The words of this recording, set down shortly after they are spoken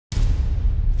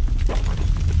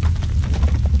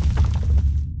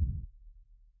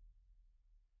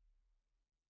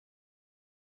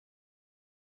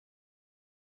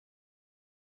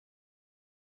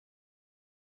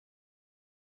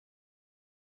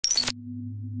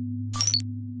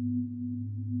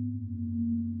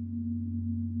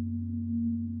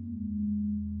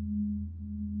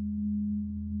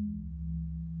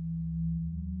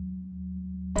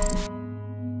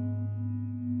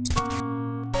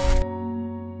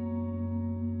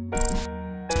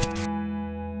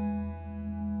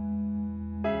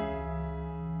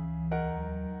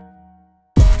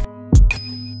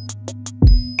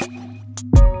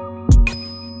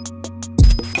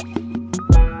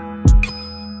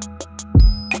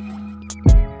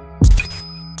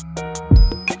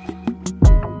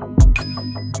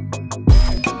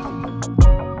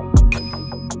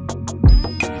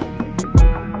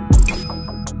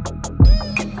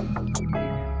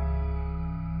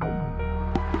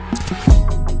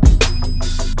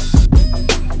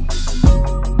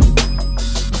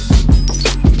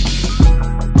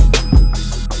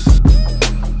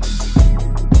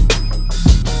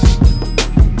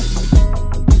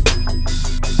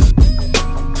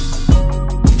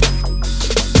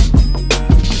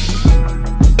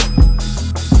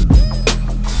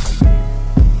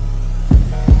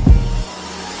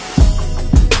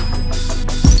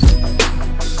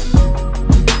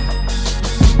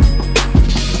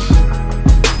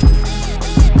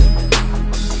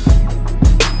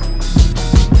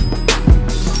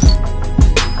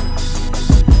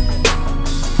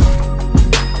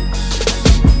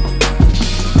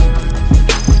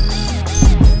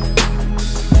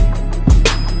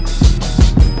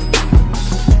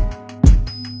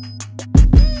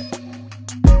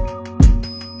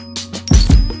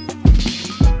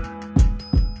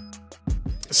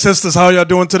Sisters, how y'all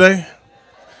doing today?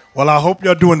 Well, I hope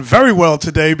y'all doing very well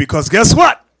today because guess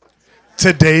what?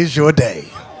 Today's your day.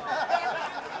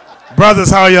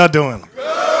 Brothers, how y'all doing?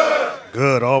 Good.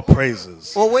 Good, all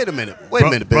praises. Well, wait a minute. Wait a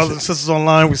minute, Bishop. Brothers and sisters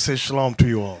online, we say shalom to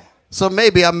you all. So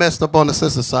maybe I messed up on the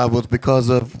sister side was because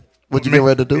of what you getting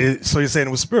ready to do? So you're saying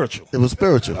it was spiritual? It was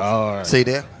spiritual. All right. See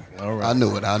there? All right. I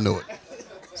knew it.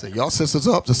 So y'all sisters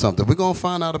are up to something. We're going to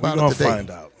find out about it today. We're going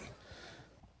to find out.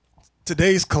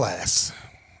 Today's class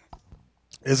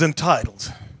is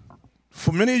entitled,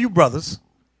 for many of you brothers,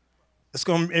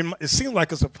 it seems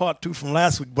like it's a part 2 from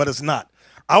last week, but it's not.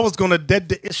 I was going to dead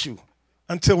the issue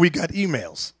until we got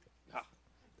emails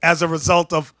as a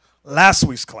result of last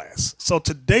week's class. So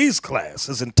today's class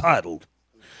is entitled,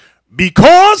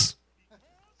 Because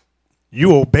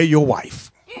You Obey Your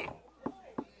Wife.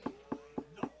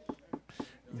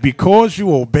 Because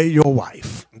you obey your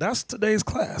wife. That's today's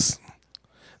class.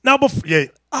 Now, before,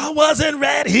 I wasn't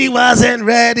ready. He wasn't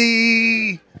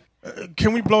ready.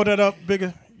 Can we blow that up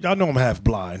bigger? Y'all know I'm half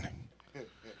blind.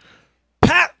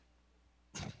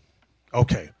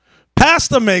 Okay.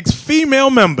 Pastor makes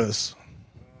female members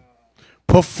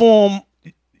perform.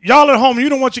 Y'all at home, you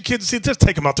don't want your kids to see it, just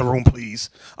take them out the room,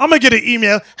 please. I'm going to get an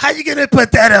email. How you going to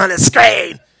put that on the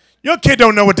screen? Your kid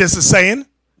don't know what this is saying.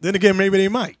 Then again, maybe they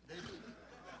might.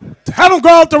 Have them go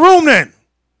out the room then.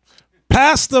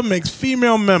 Pastor makes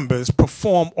female members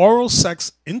perform oral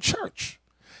sex in church.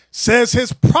 Says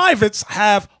his privates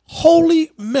have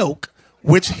holy milk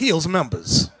which heals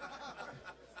members.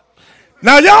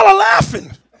 Now y'all are laughing,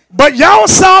 but y'all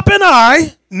saw an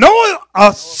eye know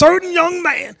a certain young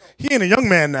man, he ain't a young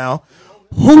man now,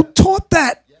 who taught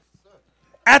that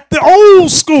at the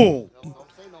old school.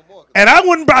 And I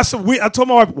told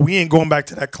my wife, we ain't going back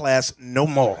to that class no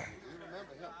more.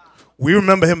 We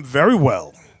remember him very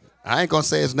well. I ain't going to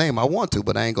say his name. I want to,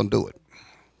 but I ain't going to do it.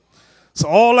 So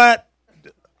all that,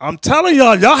 I'm telling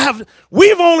y'all, we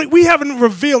haven't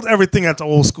revealed everything at the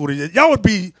old school yet. Y'all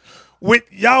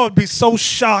would be so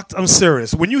shocked. I'm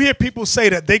serious. When you hear people say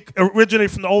that they originate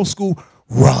from the old school,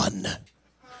 run.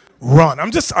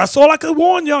 That's all I could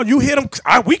warn y'all. You hear them,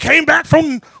 we came back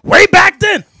from way back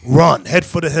then. Run, head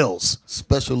for the hills.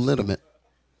 Special liniment.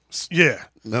 Yeah.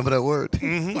 Remember that word?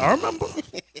 Mm-hmm, I remember.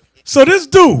 So this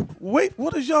dude, wait,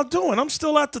 what is y'all doing? I'm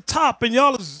still at the top and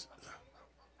y'all is...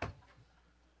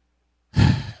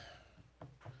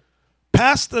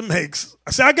 Pastor makes,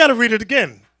 I got to read it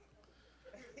again.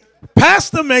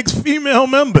 Pastor makes female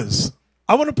members.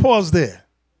 I want to pause there.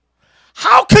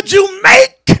 How could you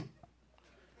make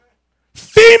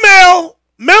female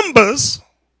members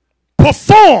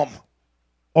perform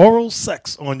oral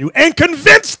sex on you and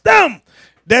convince them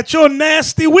that your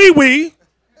nasty wee-wee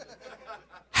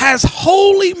has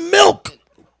holy milk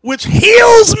which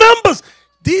heals members?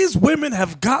 These women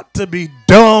have got to be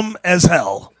dumb as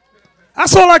hell.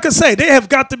 That's all I can say. They have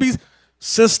got to be.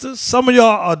 Sisters, some of y'all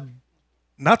are,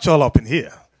 not y'all up in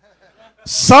here.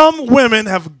 Some women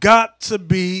have got to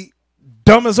be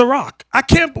dumb as a rock. I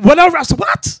can't, whatever. I said,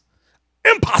 what?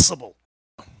 Impossible.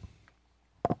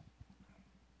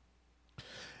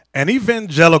 An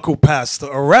evangelical pastor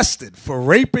arrested for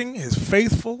raping his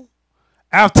faithful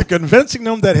after convincing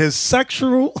them that his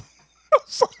sexual...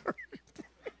 Sorry.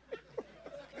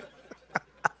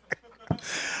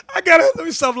 Let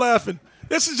me stop laughing.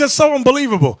 This is just so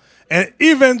unbelievable. An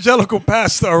evangelical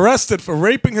pastor arrested for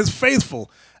raping his faithful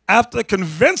after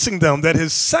convincing them that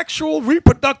his sexual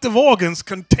reproductive organs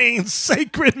contain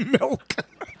sacred milk.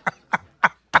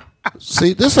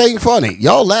 See, this ain't funny.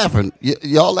 Y'all laughing.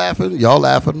 Y'all laughing. Y'all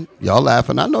laughing. Y'all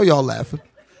laughing. I know y'all laughing.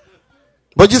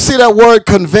 But you see that word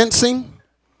convincing?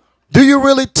 Do you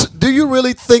really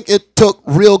think it took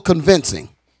real convincing?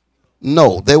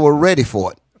 No, they were ready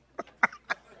for it.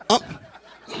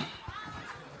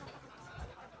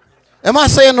 Am I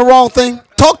saying the wrong thing?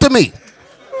 Talk to me.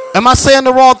 Am I saying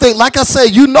the wrong thing? Like I said,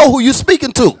 you know who you're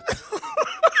speaking to.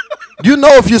 You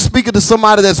know if you're speaking to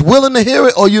somebody that's willing to hear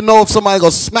it, or you know if somebody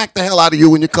gonna smack the hell out of you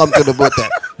when you come to the book.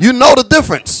 That you know the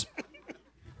difference.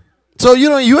 So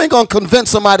you ain't gonna convince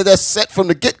somebody that's set from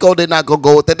the get-go they're not gonna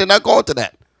go with that. They're not going to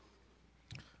that.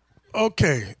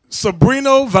 Okay,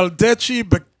 Sabrino Valdeci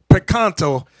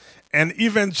Pecanto, an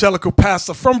evangelical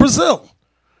pastor from Brazil,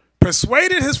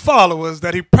 persuaded his followers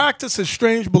that he practiced his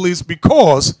strange beliefs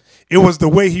because it was the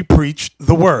way he preached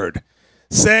the word,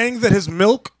 saying that his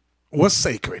milk was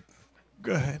sacred.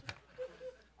 Go ahead.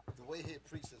 The way he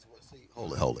preached his word. See,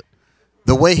 hold it.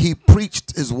 The way he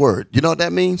preached his word. You know what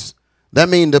that means? That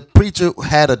means the preacher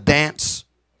had a dance.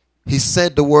 He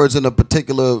said the words in a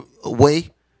particular way.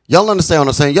 Y'all understand what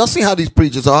I'm saying? Y'all see how these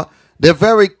preachers are? They're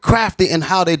very crafty in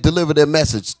how they deliver their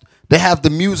message. They have the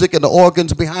music and the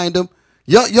organs behind them.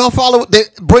 Y'all follow?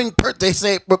 They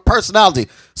say personality.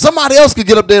 Somebody else could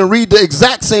get up there and read the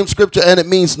exact same scripture and it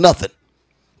means nothing.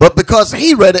 But because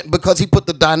he read it, because he put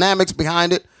the dynamics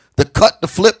behind it, the cut, the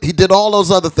flip, he did all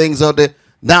those other things out there.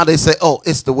 Now they say, oh,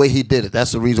 it's the way he did it.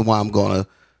 That's the reason why I'm going to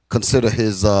consider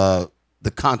his the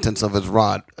contents of his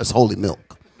rod as holy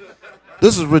milk.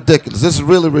 This is ridiculous. This is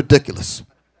really ridiculous.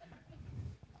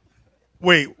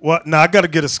 Wait, what? Now I gotta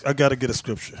get a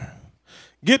scripture.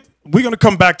 We're gonna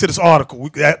come back to this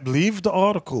article. Leave the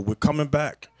article. We're coming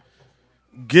back.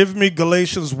 Give me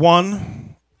Galatians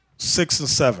 1, 6 and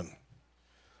 7.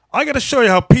 I gotta show you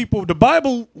how the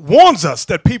Bible warns us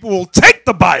that people will take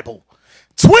the Bible,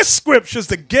 twist scriptures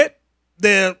to get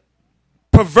their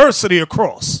perversity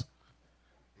across.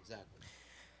 Exactly.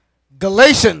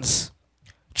 Galatians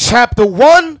chapter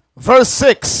 1, verse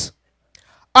 6.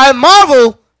 I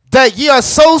marvel that ye are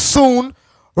so soon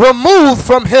removed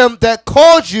from him that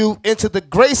called you into the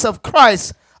grace of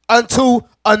Christ unto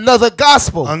another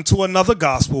gospel. Unto another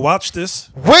gospel. Watch this.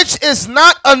 Which is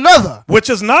not another. Which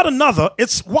is not another.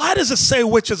 Why does it say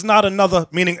which is not another,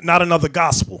 meaning not another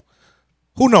gospel?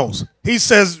 Who knows? He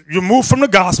says you move from the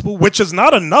gospel, which is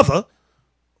not another.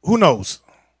 Who knows?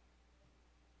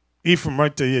 Ephraim,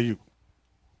 right there, yeah, you.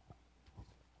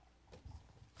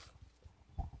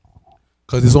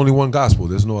 Because there's only one gospel.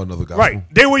 There's no another gospel. Right.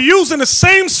 They were using the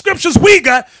same scriptures we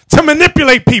got to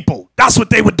manipulate people. That's what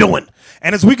they were doing.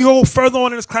 And as we go further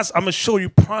on in this class, I'm going to show you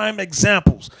prime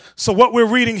examples. So what we're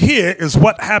reading here is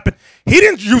what happened. He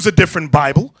didn't use a different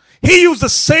Bible. He used the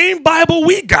same Bible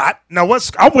we got. Now,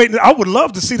 I'm waiting. I would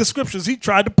love to see the scriptures he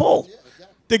tried to pull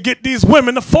to get these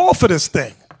women to fall for this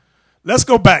thing. Let's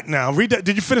go back now. Read that.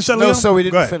 Did you finish that, Leo? No, sir, we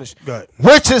didn't finish. Go ahead.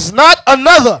 Which is not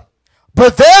another.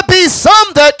 But there be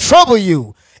some that trouble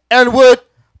you and would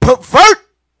pervert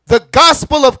the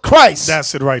gospel of Christ.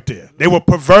 That's it right there. They were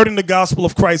perverting the gospel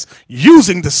of Christ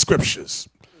using the scriptures.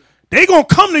 They're going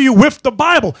to come to you with the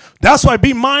Bible. That's why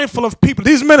be mindful of people.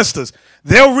 These ministers,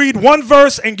 they'll read one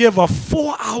verse and give a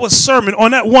 4-hour sermon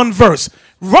on that one verse.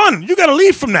 Run. You got to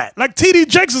leave from that. Like T.D.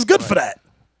 Jakes is good for that.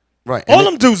 Right. All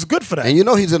them dudes are good for that. And you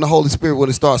know he's in the Holy Spirit when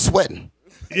he starts sweating.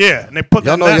 Yeah. And they put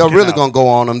y'all know y'all really going to go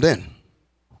on him then.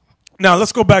 Now,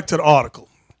 let's go back to the article.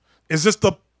 Is this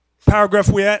the paragraph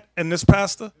we at in this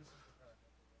pastor?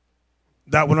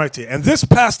 That one right there. And this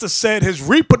pastor said his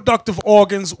reproductive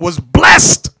organs was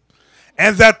blessed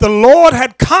and that the Lord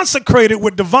had consecrated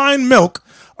with divine milk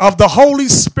of the Holy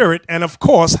Spirit and, of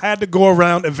course, had to go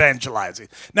around evangelizing.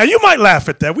 Now, you might laugh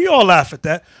at that. We all laugh at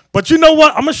that. But you know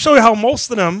what? I'm going to show you how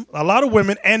most of them, a lot of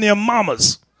women and their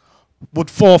mamas, would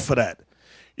fall for that.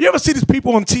 You ever see these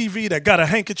people on TV that got a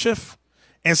handkerchief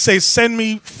and say, send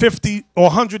me $50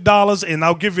 or $100 and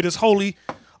I'll give you this holy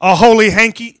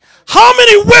hanky? How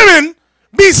many women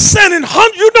be sending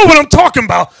you know what I'm talking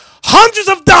about, hundreds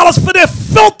of dollars for their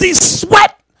filthy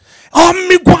sweat? Oh,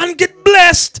 me Guan get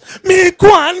blessed. Me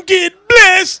Guan get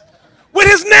blessed with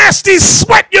his nasty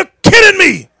sweat. You're kidding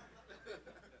me.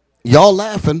 Y'all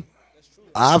laughing.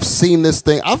 I've seen this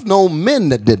thing. I've known men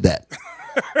that did that.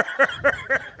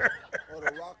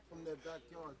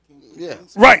 Yeah.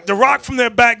 Right, the rock from their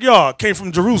backyard came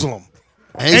from Jerusalem.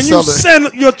 And And you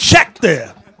send your check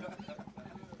there.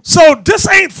 So this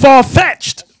ain't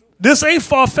far-fetched. This ain't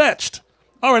far-fetched.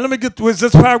 All right, let me get to, is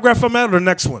this paragraph I'm at or the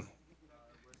next one?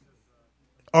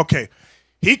 Okay.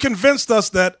 He convinced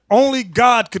us that only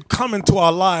God could come into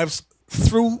our lives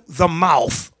through the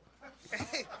mouth.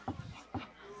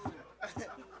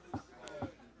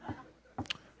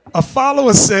 A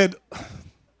follower said,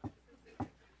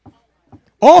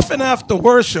 often after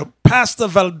worship, Pastor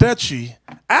Valdecci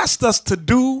asked us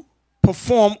to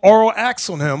perform oral acts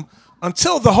on him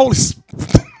until the Holy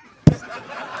Spirit.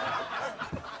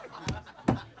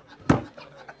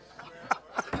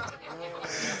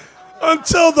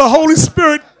 Until the Holy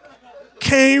Spirit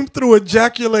came through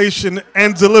ejaculation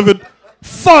and delivered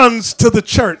funds to the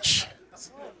church.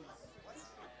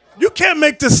 You can't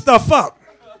make this stuff up.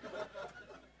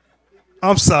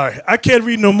 I'm sorry. I can't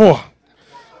read no more.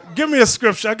 Give me a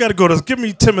scripture. I got to go to, give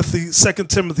me Timothy, 2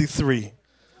 Timothy 3.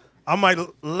 I might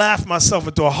laugh myself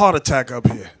into a heart attack up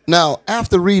here. Now,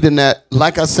 after reading that,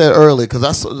 like I said earlier,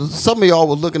 because some of y'all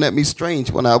were looking at me strange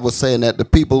when I was saying that the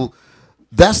people,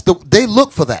 they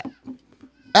look for that.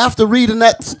 After reading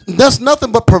that, that's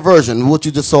nothing but perversion, what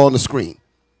you just saw on the screen.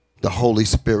 The Holy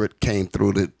Spirit came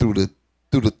through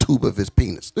the tube of his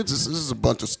penis. This is a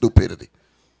bunch of stupidity.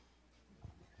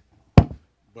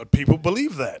 But people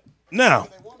believe that. Now,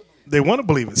 they want to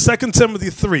believe it. 2 Timothy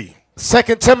 3. 2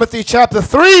 Timothy chapter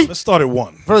 3. Let's start at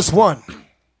 1. Verse 1.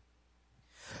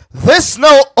 This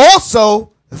know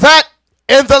also that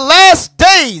in the last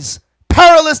days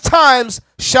perilous times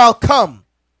shall come.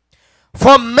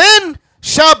 For men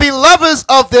shall be lovers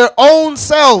of their own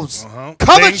selves,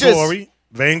 covetous,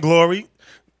 Vainglory.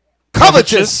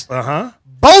 Covetous.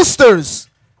 Boasters.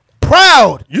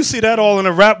 Proud. You see that all in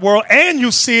the rap world, and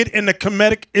you see it in the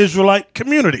Kemetic Israelite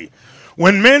community.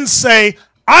 When men say,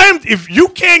 if you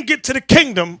can't get to the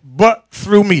kingdom but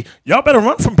through me, y'all better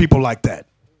run from people like that.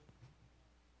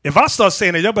 If I start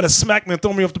saying that, y'all better smack me and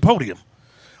throw me off the podium.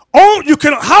 Oh,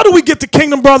 how do we get to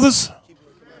kingdom, brothers?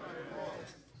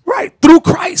 Right, through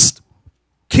Christ.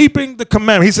 Keeping the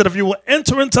commandments. He said, if you will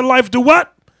enter into life, do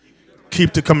what?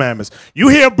 Keep the commandments. You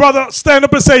hear a brother stand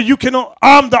up and say,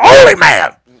 I'm the only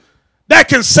man that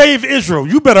can save Israel.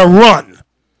 You better run.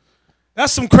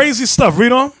 That's some crazy stuff.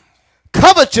 Read on.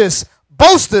 Covetous,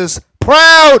 boasters,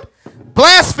 proud,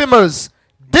 blasphemers,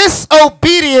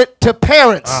 disobedient to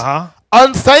parents,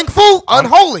 unthankful,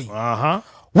 unholy,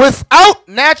 without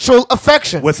natural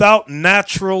affection. Without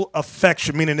natural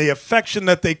affection, meaning the affection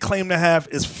that they claim to have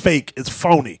is fake, is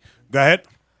phony. Go ahead.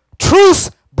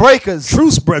 Truce breakers.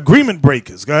 Agreement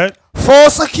breakers. Go ahead.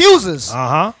 False accusers.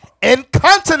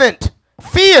 Incontinent,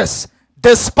 fierce,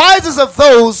 despisers of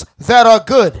those that are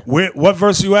good. What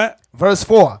verse you at? Verse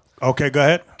 4. Okay, go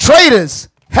ahead. Traitors,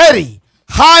 heady,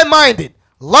 high-minded,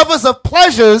 lovers of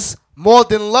pleasures more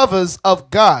than lovers of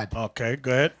God. Okay,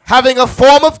 go ahead. Having a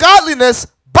form of godliness,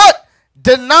 but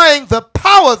denying the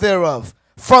power thereof.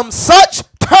 From such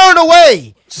turn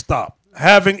away. Stop.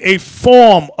 Having a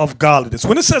form of godliness.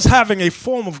 When it says having a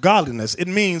form of godliness, it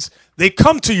means they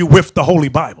come to you with the Holy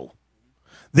Bible.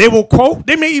 They will quote,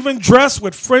 they may even dress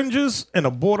with fringes and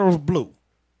a border of blue.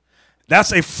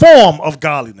 That's a form of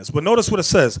godliness. But notice what it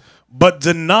says, but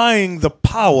denying the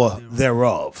power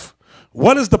thereof.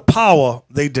 What is the power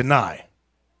they deny?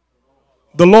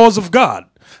 The laws of God.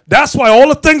 That's why all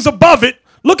the things above it,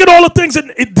 look at all the things,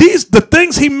 the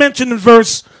things he mentioned in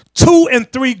verse 2 and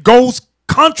 3 goes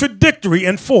contradictory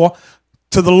and 4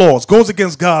 to the laws, goes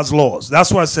against God's laws.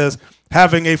 That's why it says,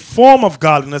 having a form of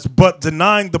godliness, but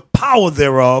denying the power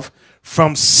thereof,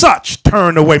 from such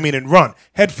turn away, meaning run,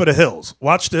 head for the hills.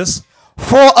 Watch this.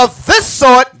 For of this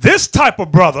sort, this type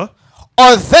of brother,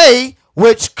 are they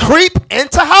which creep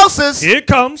into houses, here it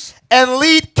comes, and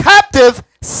lead captive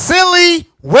silly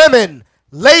women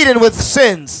laden with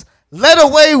sins, led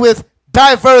away with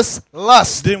diverse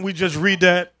lusts. Didn't we just read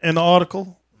that in the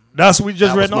article? That's what we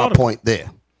just read in the article. That was my point there.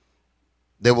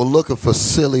 They were looking for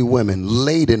silly women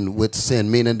laden with sin,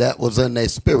 meaning that was in their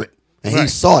spirit. And he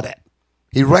saw that.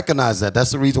 He recognized that.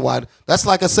 That's the reason why. That's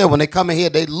like I said, when they come in here,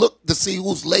 they look to see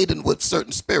who's laden with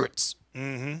certain spirits.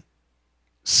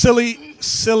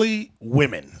 Silly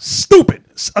women. Stupid.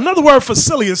 Another word for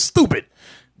silly is stupid.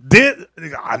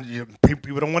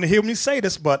 People don't want to hear me say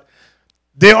this, but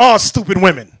there are stupid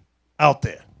women out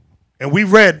there. And we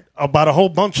read about a whole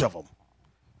bunch of them.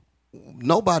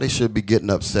 Nobody should be getting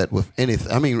upset with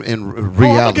anything. I mean, in I'm reality.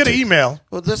 going to get an email.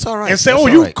 Well, that's all right. And say,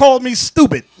 you called me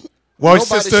stupid. Well,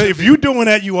 Nobody sister, should if be- you doing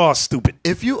that, you are stupid.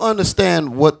 If you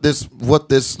understand what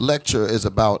this lecture is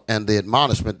about and the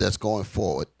admonishment that's going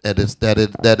forward, that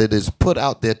it is put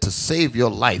out there to save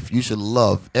your life, you should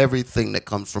love everything that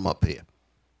comes from up here.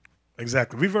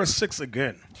 Exactly. Read verse 6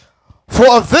 again.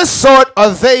 For of this sort are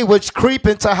they which creep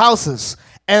into houses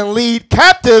and lead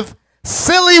captive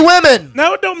silly women.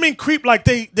 Now, it don't mean creep like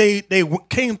they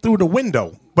came through the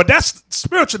window, but that's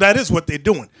spiritual. That is what they're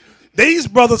doing. These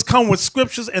brothers come with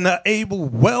scriptures and are able,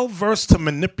 well versed to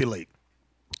manipulate.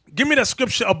 Give me that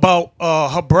scripture about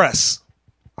her breasts.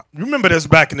 You remember this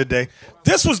back in the day.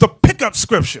 This was the pickup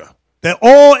scripture that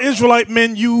all Israelite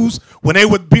men used when they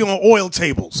would be on oil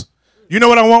tables. You know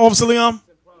what I want, Officer Leon?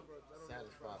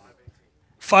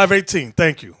 5:18.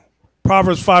 Thank you.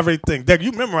 Proverbs 5:18. Dad,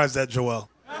 you memorized that, Joel.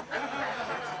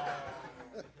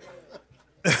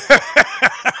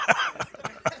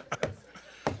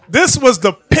 This was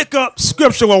the pickup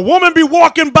scripture. A woman be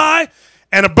walking by,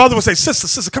 and a brother would say,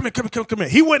 sister, come here.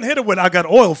 He wouldn't hit her with, I got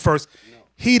oil first.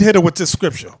 He'd hit her with this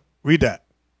scripture. Read that.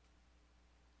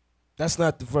 That's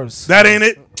not the verse. That ain't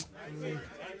it.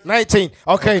 19.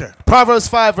 Okay. Okay. Proverbs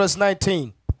 5, verse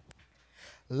 19.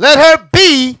 Let her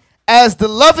be as the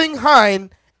loving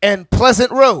hind and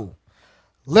pleasant roe.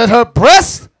 Let her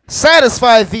breast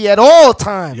satisfy thee at all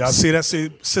times. Y'all see that? See,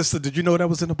 sister, did you know that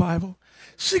was in the Bible?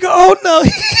 She go, oh no.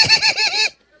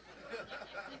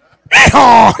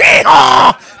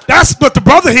 That's what the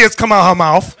brother hears come out her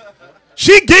mouth.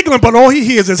 She giggling, but all he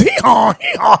hears is hee-haw,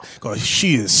 hee-haw. Because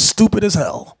she is stupid as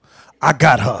hell. I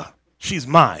got her. She's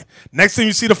mine. Next thing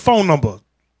you see the phone number.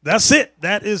 That's it.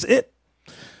 That is it.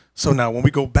 So now when we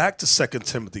go back to 2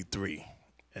 Timothy 3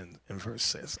 and verse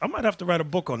 6, I might have to write a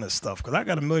book on this stuff because I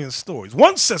got a million stories.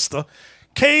 One sister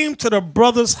came to the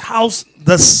brother's house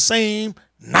the same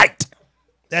night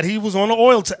that he was on the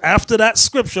oil after that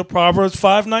scripture, Proverbs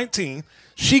 5:19.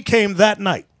 She came that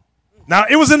night. Now,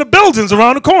 it was in the buildings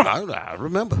around the corner. I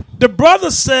remember. The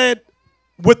brother said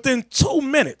within 2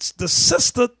 minutes, the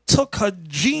sister took her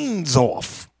jeans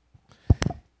off.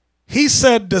 He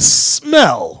said the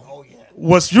smell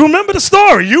was, you remember the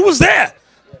story? You was there.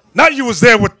 Not you was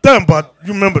there with them, but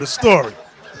you remember the story.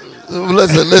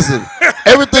 Listen.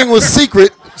 Everything was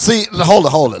secret. See,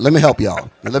 hold it. Let me help y'all.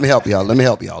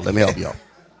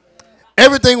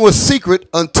 Everything was secret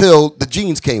until the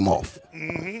jeans came off.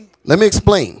 Mm-hmm. Let me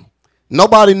explain.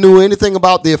 Nobody knew anything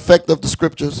about the effect of the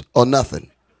scriptures or nothing.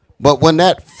 But when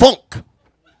that funk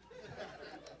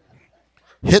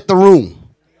hit the room,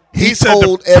 he said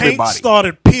told the paint everybody.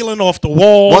 started peeling off the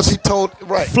walls. Once he told,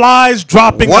 right. Flies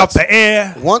dropping out the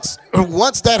air. Once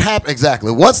that happened,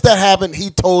 exactly. Once that happened, he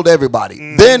told everybody.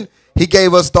 Mm-hmm. Then he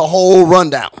gave us the whole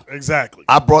rundown. Exactly.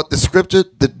 I brought the scripture,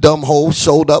 the dumb hole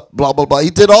showed up, blah, blah, blah. He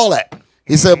did all that.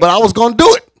 He said, but I was going to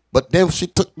do it. But then she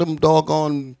took them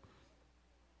doggone,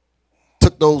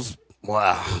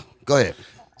 wow. Go ahead.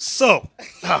 So,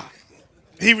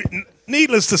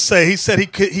 needless to say, he said he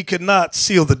could not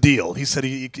seal the deal. He said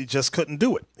he just couldn't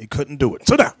do it. He couldn't do it.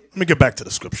 So now, let me get back to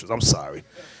the scriptures. I'm sorry.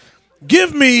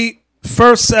 Give me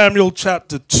 1 Samuel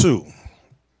chapter 2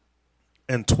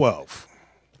 and 12.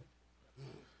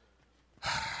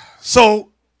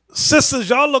 So, sisters,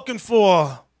 y'all looking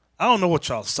for, I don't know what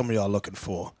some of y'all looking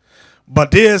for,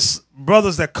 but there's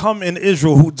brothers that come in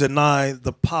Israel who deny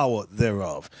the power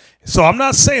thereof. So I'm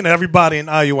not saying that everybody in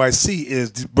IUIC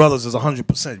is, these brothers is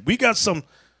 100%. We got some,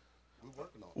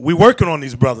 we working on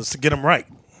these brothers to get them right.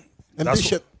 And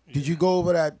Bishop, did you go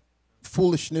over that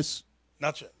foolishness?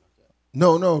 Not yet.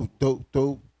 No.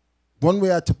 The one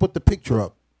way I had to put the picture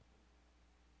up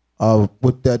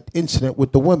with that incident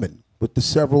with the women, with the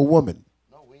several women.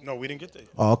 No, we didn't get there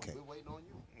yet. Oh, okay. We're waiting on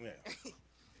you. Yeah.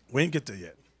 We ain't get there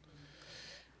yet.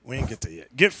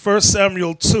 Get 1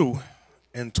 Samuel 2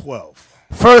 and 12.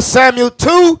 1 Samuel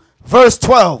 2, verse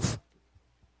 12.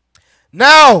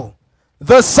 Now,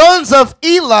 the sons of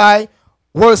Eli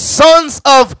were sons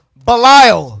of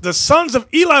Belial. The sons of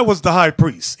Eli was the high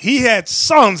priest. He had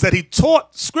sons that he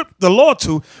taught the law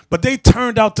to, but they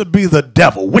turned out to be the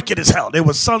devil, wicked as hell. They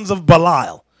were sons of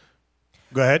Belial.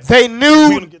 Go ahead. They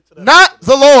knew not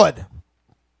the Lord.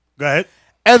 Go ahead.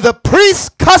 And the priest's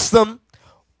custom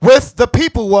with the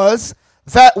people was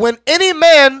that when any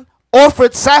man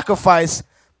offered sacrifice,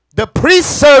 the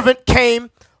priest's servant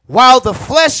came while the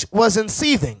flesh was in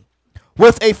seething,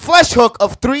 with a flesh hook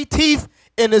of 3 teeth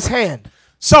in his hand.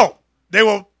 So they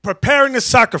were preparing the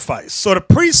sacrifice. So the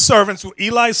priest's servants,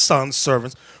 Eli's son's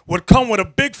servants, would come with a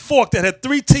big fork that had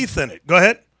 3 teeth in it. Go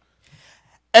ahead.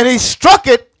 And he struck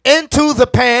it into the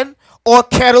pan or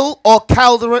kettle or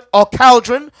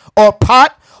cauldron or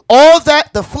pot. All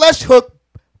that the flesh hook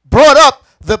brought up,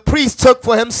 the priest took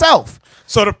for himself.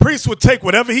 So the priest would take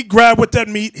whatever he grabbed with that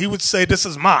meat. He would say, this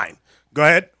is mine. Go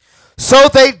ahead. So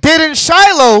they did in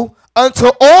Shiloh unto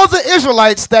all the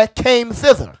Israelites that came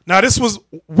thither. Now this was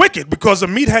wicked because the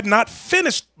meat had not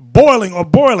finished boiling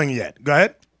yet. Go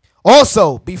ahead.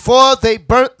 Also, before they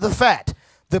burnt the fat,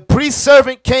 the priest's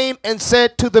servant came and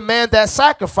said to the man that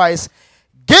sacrificed,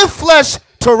 give flesh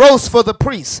to roast for the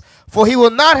priest, for he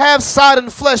will not have sodden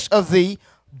flesh of thee,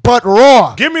 but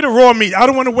raw. Give me the raw meat. I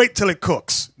don't want to wait till it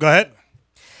cooks. Go ahead.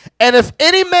 And if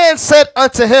any man said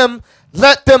unto him,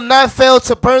 let them not fail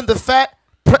to burn the fat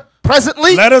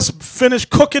presently, Let us finish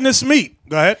cooking this meat.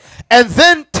 Go ahead. and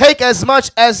then take as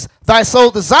much as thy soul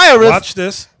desireth, Watch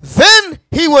this. then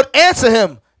he would answer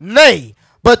him, nay,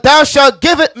 but thou shalt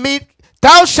give it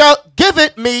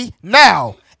me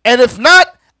now, and if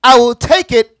not, I will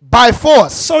take it by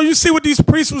force. So you see what these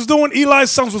priests was doing?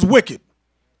 Eli's sons was wicked.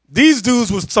 These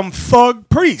dudes was some thug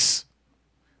priests.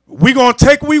 We gonna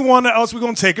take what we want, or else we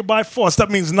gonna take it by force. That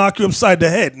means knock you upside the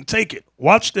head and take it.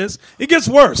 Watch this. It gets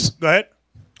worse. Go ahead.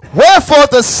 Wherefore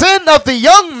the sin of the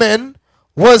young men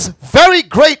was very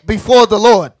great before the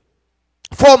Lord,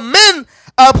 for men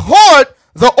abhorred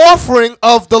the offering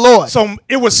of the Lord. So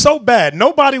it was so bad.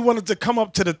 Nobody wanted to come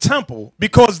up to the temple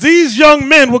because these young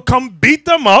men would come beat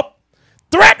them up,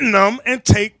 threaten them, and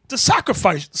take the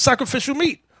sacrificial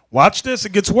meat. Watch this.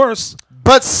 It gets worse.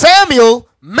 But Samuel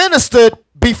ministered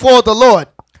before the Lord,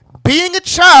 being a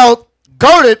child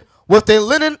girded with a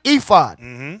linen ephod.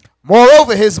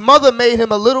 Moreover, his mother made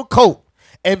him a little coat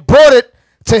and brought it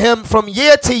to him from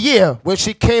year to year when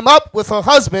she came up with her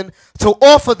husband to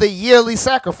offer the yearly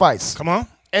sacrifice. Come on.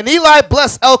 And Eli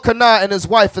blessed Elkanah and his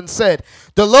wife and said,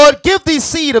 the Lord give thee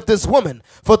seed of this woman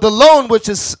for the loan which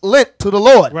is lent to the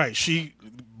Lord. Right. She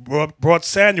brought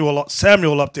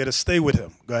Samuel up there to stay with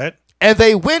him. Go ahead. And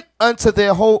they went unto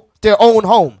their own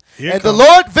home. Here And comes. the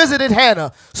Lord visited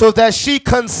Hannah, so that she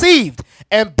conceived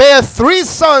and bare 3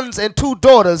 sons and 2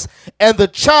 daughters. And the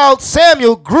child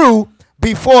Samuel grew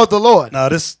before the Lord. Now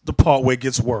this is the part where it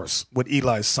gets worse with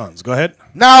Eli's sons. Go ahead.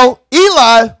 Now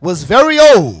Eli was very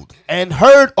old, and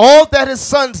heard all that his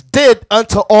sons did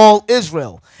unto all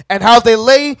Israel, and how they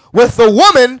lay with the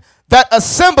woman that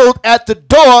assembled at the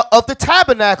door of the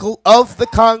tabernacle of the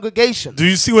congregation. Do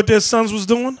you see what their sons was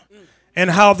doing? And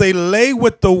how they lay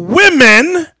with the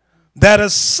women that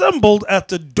assembled at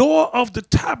the door of the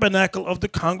tabernacle of the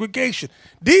congregation.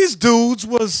 These dudes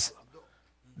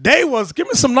give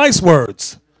me some nice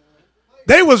words.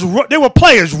 They were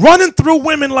players running through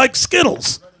women like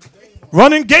Skittles,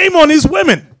 running game on these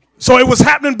women. So it was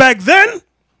happening back then.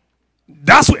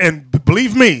 And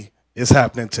believe me, it's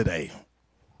happening today.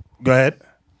 Go ahead.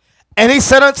 And he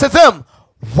said unto them,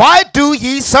 why do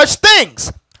ye such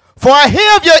things? For I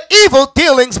hear of your evil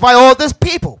dealings by all this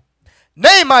people.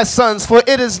 Nay, my sons, for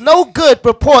it is no good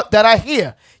report that I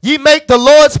hear. Ye make the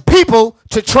Lord's people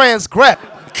to transgress.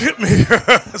 Get me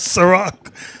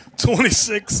Sirach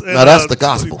 26. And, Now that's the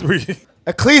gospel. 23.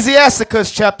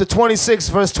 Ecclesiasticus chapter 26,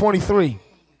 verse 23.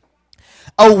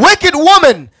 A wicked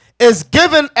woman is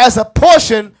given as a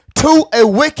portion to a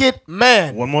wicked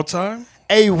man. One more time.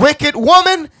 A wicked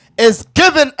woman is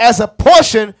given as a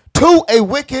portion to a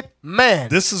wicked man.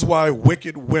 This is why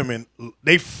wicked women,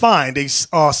 they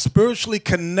are spiritually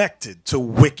connected to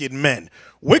wicked men.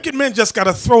 Wicked men just got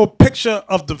to throw a picture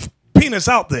of the penis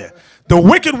out there. The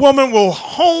wicked woman will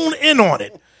hone in on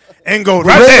it and go,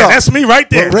 right there, that's me right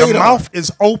there. The mouth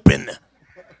is open.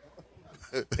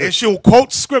 And she'll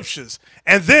quote scriptures.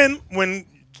 And then when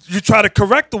you try to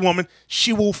correct the woman,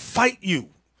 she will fight you.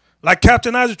 Like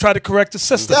Captain Isaac tried to correct his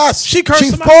sister. Yes, she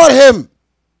cursed him fought him.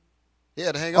 He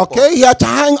had to hang up. Okay, he had to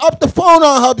hang up the phone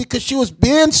on her because she was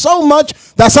being so much.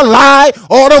 That's a lie.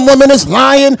 All them women is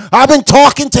lying. I've been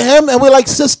talking to him, and we're like,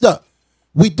 sister,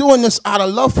 we doing this out of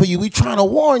love for you. We trying to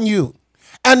warn you.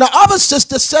 And the other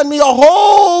sister sent me a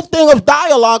whole thing of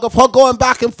dialogue of her going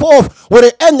back and forth with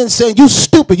it ending saying, you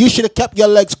stupid. You should have kept your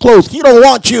legs closed. He don't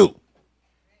want you.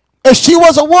 If she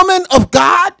was a woman of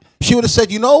God, she would have said,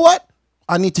 you know what?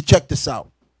 I need to check this out.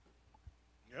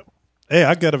 Hey,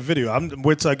 I got a video. I'm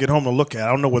wait till I get home to look at it. I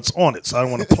don't know what's on it, so I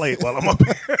don't want to play it while I'm up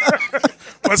here.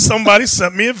 But somebody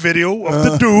sent me a video of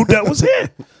the dude that was here.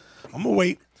 I'm going to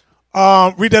wait.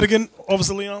 Read that again,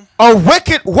 Officer Leon. A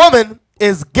wicked woman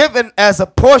is given as a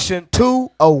portion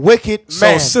to a wicked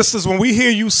man. So, sisters, when we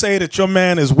hear you say that your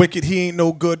man is wicked, he ain't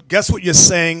no good, guess what you're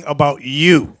saying about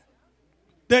you?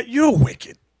 That you're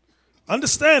wicked.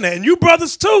 Understand that. And you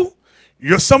brothers, too.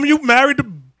 Some of you married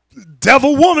the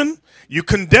devil woman. You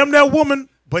condemn that woman,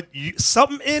 but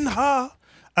something in her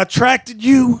attracted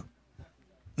you.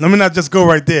 Let me not just go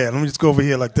right there. Let me just go over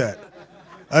here like that.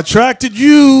 Attracted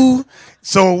you,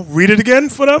 So read it again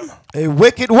for them. A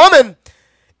wicked woman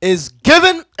is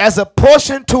given as a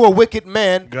portion to a wicked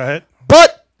man. Go ahead.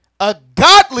 But a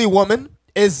godly woman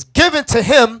is given to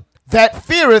him that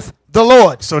feareth the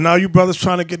Lord. So now you brothers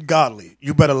trying to get godly.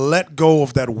 You better let go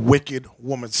of that wicked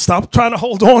woman. Stop trying to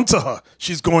hold on to her.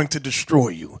 She's going to destroy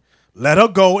you. Let her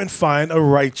go and find a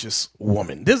righteous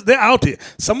woman. They're out here.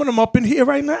 Some of them up in here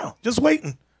right now, just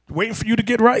waiting for you to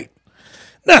get right.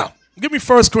 Now, give me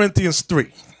 1 Corinthians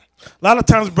 3. A lot of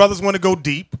times brothers want to go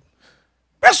deep.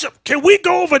 Bishop, can we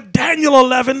go over Daniel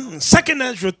 11 and 2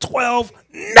 Ezra 12?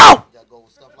 No!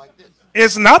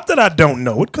 It's not that I don't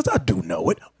know it, because I do know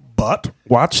it. But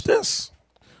watch this.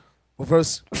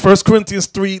 Verse 1 Corinthians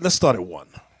 3, let's start at 1.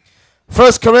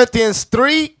 1 Corinthians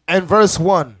 3 and verse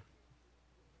 1.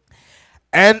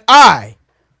 And I,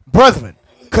 brethren,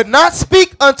 could not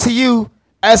speak unto you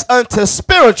as unto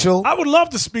spiritual, I would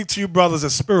love to speak to you brothers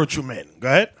as spiritual men. Go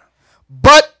ahead.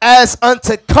 but as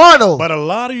unto carnal. But a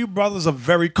lot of you brothers are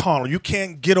very carnal. You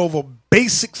can't get over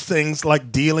basic things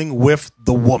like dealing with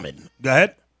the woman. Go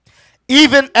ahead.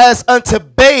 Even as unto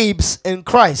babes in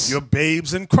Christ. You're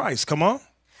babes in Christ. Come on.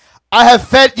 I have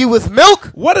fed you with milk.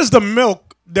 What is the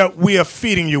milk that we are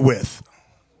feeding you with?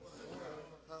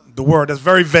 The word. That's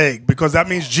very vague because that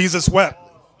means Jesus wept.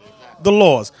 The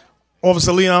laws.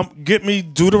 Officer Leon, get me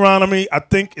Deuteronomy. I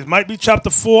think it might be chapter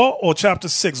 4 or chapter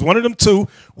 6. One of them two,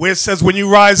 where it says when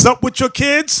you rise up with your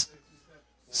kids.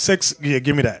 6. Yeah,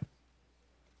 give me that.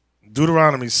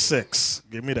 Deuteronomy 6.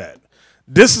 Give me that.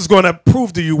 This is going to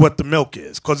prove to you what the milk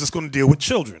is because it's going to deal with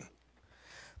children.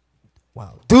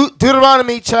 Wow.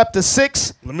 Deuteronomy chapter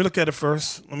 6. Let me look at it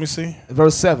first. Let me see.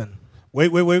 Verse 7.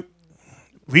 Wait.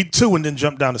 Read 2 and then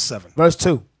jump down to 7. Verse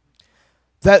 2.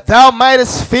 That thou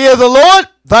mightest fear the Lord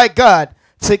thy God,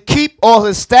 to keep all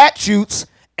his statutes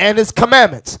and his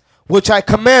commandments, which I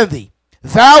command thee,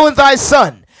 thou and thy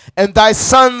son, and thy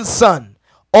son's son,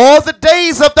 all the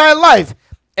days of thy life,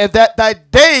 and that thy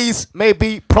days may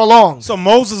be prolonged. So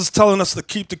Moses is telling us to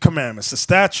keep the commandments, the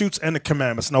statutes and the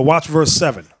commandments. Now watch verse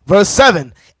 7. Verse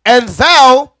 7. And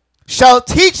thou shalt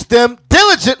teach them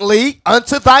diligently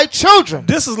unto thy children.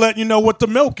 This is letting you know what the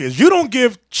milk is. You don't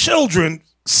give children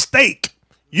steak.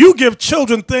 You give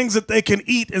children things that they can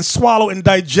eat and swallow and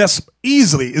digest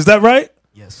easily. Is that right?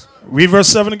 Yes. Read verse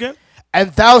 7 again.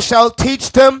 And thou shalt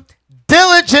teach them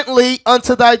diligently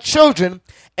unto thy children,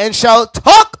 and shalt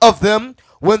talk of them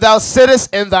when thou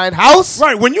sittest in thine house.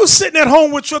 Right. When you're sitting at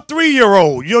home with your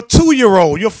 3-year-old, your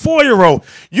 2-year-old, your 4-year-old,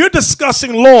 you're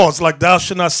discussing laws like thou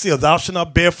shalt not steal, thou shalt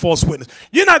not bear false witness.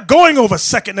 You're not going over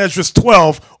 2 Ezra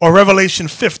 12 or Revelation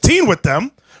 15 with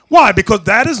them. Why? Because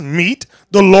that is meat.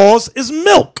 The laws is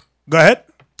milk. Go ahead.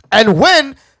 And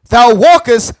when thou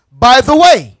walkest by the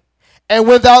way, and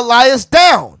when thou liest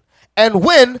down, and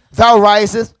when thou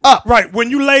risest up. Right.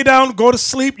 When you lay down, go to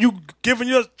sleep, you giving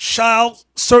your child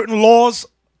certain laws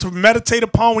to meditate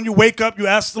upon. When you wake up, you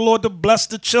ask the Lord to bless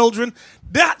the children.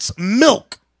 That's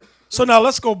milk. So now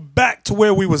let's go back to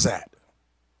where we was at.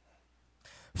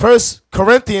 1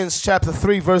 Corinthians chapter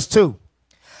 3, verse 2.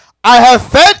 I have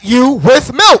fed you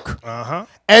with milk,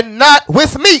 and not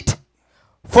with meat,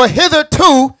 for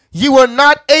hitherto you were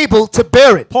not able to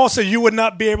bear it. Paul said you would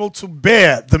not be able to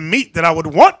bear the meat that I would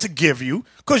want to give you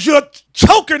because you're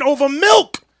choking over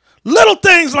milk. Little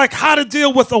things like how to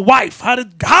deal with a wife, how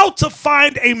to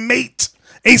find a mate,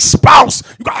 a spouse.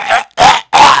 You go,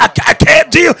 I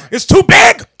can't deal. It's too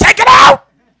big. Take it out.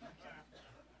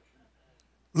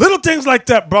 Little things like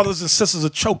that, brothers and sisters, are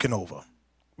choking over.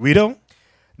 Rito?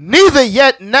 Neither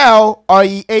yet now are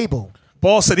ye able.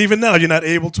 Paul said, even now you're not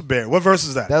able to bear. What verse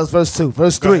is that? That was verse 2.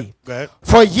 Verse 3. Go ahead.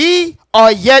 For ye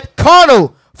are yet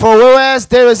carnal, for whereas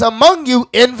there is among you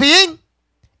envying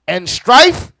and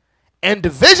strife and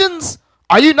divisions,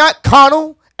 are you not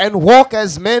carnal and walk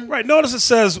as men? Right. Notice it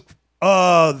says,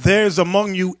 there's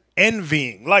among you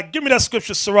envying. Like, give me that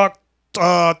scripture, Sirach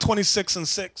 26 and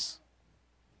 6.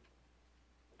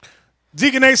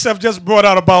 Deacon Asaph just brought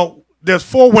out about there's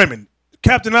 4 women.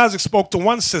 Captain Isaac spoke to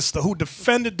one sister who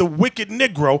defended the wicked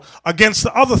Negro against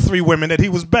the other 3 women that he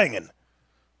was banging.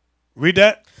 Read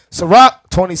that. Sirach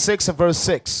 26 and verse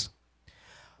 6.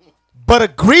 But a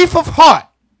grief of heart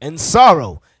and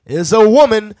sorrow is a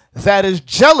woman that is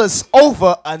jealous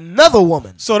over another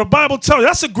woman. So the Bible tells you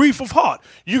that's a grief of heart.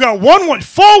 You got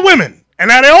 4 women, and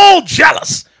now they're all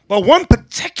jealous. But one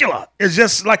particular is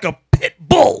just like a pit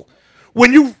bull.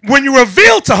 When you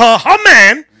reveal to her, her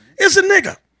man is a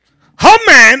nigger. Her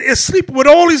man is sleeping with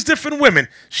all these different women.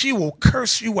 She will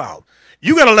curse you out.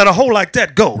 You got to let a hoe like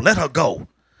that go. Let her go.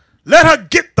 Let her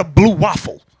get the blue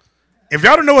waffle. If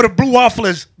y'all don't know what a blue waffle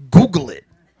is, Google it.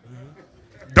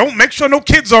 Don't make sure no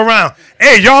kids are around.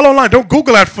 Hey, y'all online, don't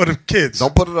Google that for the kids.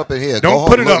 Don't put it up in here. Don't Go home.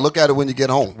 put it up. Look at it when you get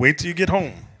home. Wait till you get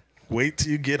home. Wait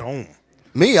till you get home.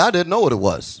 Me, I didn't know what it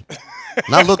was.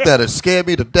 And I looked at it. It scared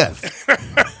me to death.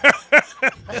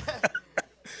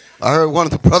 I heard one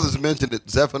of the brothers mention it.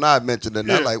 Zeph and I mentioned it.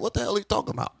 And I'm like, what the hell are you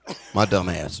talking about? My dumb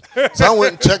ass. So I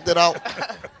went and checked it out.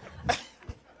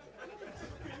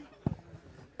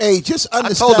 Hey, just I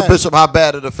understand. told the bishop how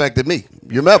bad it affected me.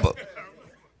 You remember?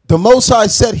 The Most High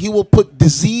said he will put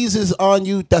diseases on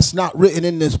you that's not written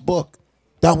in this book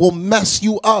that will mess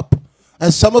you up.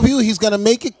 And some of you, he's going to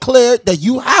make it clear that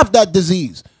you have that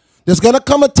disease. There's going to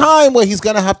come a time where he's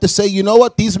going to have to say, you know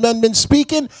what, these men been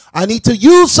speaking. I need to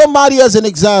use somebody as an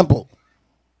example.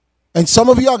 And some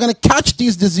of you are going to catch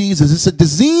these diseases. It's a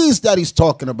disease that he's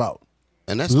talking about.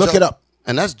 And that's Look it up.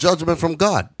 And that's judgment from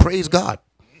God. Praise God.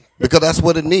 Because that's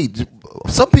what it needs.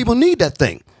 Some people need that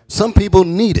thing. Some people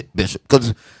need it, Bishop.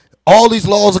 Because all these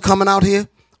laws are coming out here.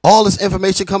 All this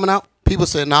information coming out. People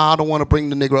say, nah, I don't want to bring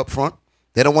the nigger up front.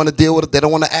 They don't want to deal with it. They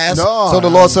don't want to ask. No, so the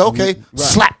Lord said, okay, right.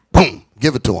 slap, boom,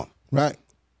 give it to him. Right.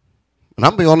 And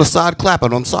I'm be on the side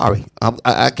clapping. I'm sorry.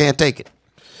 I can't take it.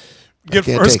 Get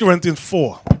Can't 1 take it. Corinthians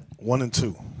 4, 1 and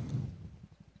 2.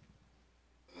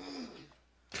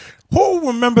 Who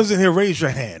remembers in here, raise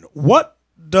your hand. What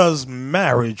does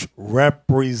marriage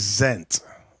represent?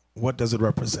 What does it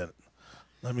represent?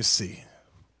 Let me see.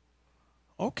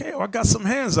 Okay, well, I got some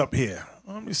hands up here.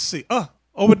 Let me see.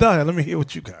 Obadiah, let me hear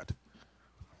what you got.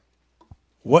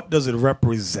 What does it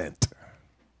represent?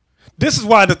 This is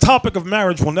why the topic of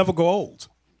marriage will never go old.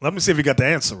 Let me see if you got the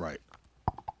answer right.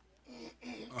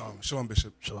 Shalom,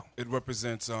 Bishop. Shalom. It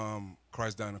represents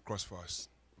Christ dying on the cross for us,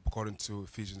 according to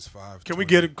Ephesians 5. Can we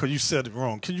get it? Because you said it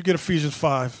wrong. Can you get Ephesians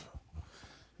 5?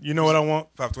 You know what I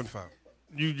want? 5:25.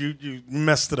 You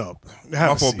messed it up. My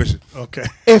Have a fault, seat. Bishop. Okay.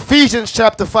 Ephesians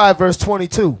chapter 5, verse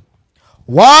 22.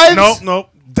 Wives.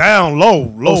 Nope. Down,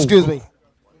 low. Oh, excuse me.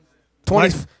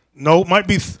 20, Might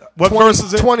be. What 20 verse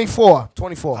is it? 24.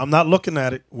 24. I'm not looking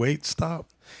at it. Wait, stop.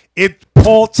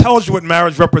 Paul tells you what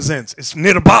marriage represents. It's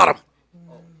near the bottom.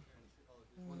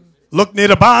 Look near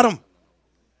the bottom.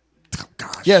 Oh,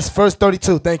 gosh. Yes, verse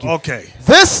 32. Thank you. Okay.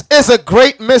 This is a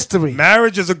great mystery,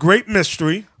 Marriage is a great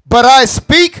mystery. but I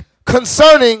speak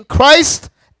concerning Christ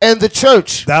and the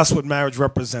church. That's what marriage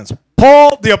represents.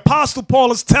 Paul, the Apostle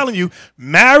Paul, is telling you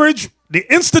marriage, the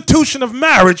institution of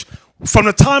marriage from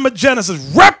the time of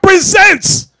Genesis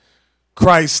represents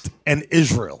Christ and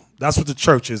Israel. That's what the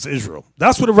church is, Israel.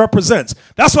 That's what it represents.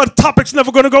 That's why the topic's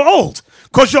never going to go old.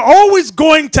 Because you're always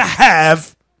going to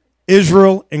have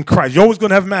Israel and Christ. You're always going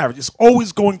to have marriage. It's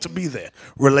always going to be there.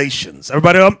 Relations.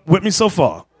 Everybody up with me so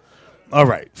far? All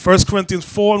right. 1 Corinthians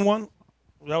 4 and 1.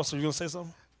 So you going to say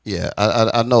something? Yeah,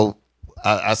 I know.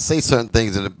 I say certain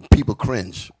things and people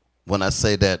cringe when I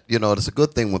say that. You know, it's a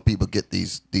good thing when people get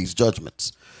these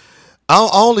judgments. I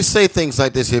only say things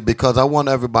like this here because I want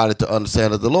everybody to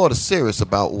understand that the Lord is serious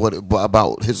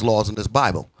about His laws in this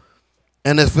Bible.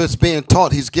 And if it's being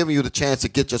taught, He's giving you the chance to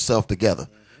get yourself together.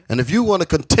 And if you want to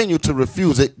continue to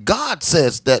refuse it, God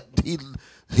says that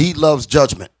He loves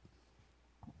judgment.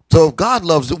 So if God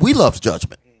loves it, we love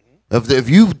judgment. If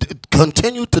you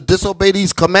continue to disobey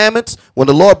these commandments, when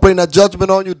the Lord bring that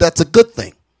judgment on you, that's a good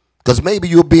thing. Because maybe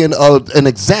you'll be an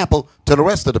example to the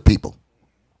rest of the people.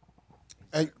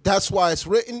 And that's why it's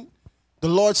written, the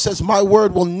Lord says, my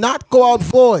word will not go out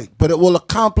void, but it will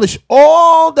accomplish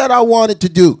all that I want it to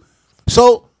do.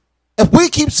 So if we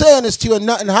keep saying this to you and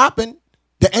nothing happened,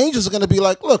 the angels are going to be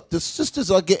like, look, the sisters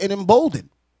are getting emboldened.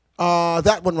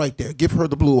 That one right there, give her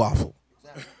the blue waffle.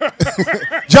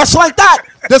 Just like that.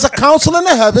 There's a council in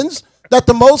the heavens that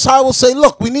the Most High will say,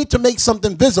 look, we need to make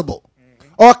something visible.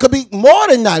 Or it could be more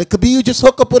than that. It could be you just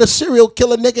hook up with a serial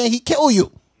killer nigga and he kill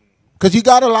you. Because you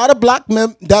got a lot of black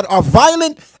men that are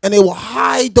violent and they will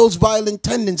hide those violent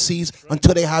tendencies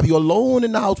until they have you alone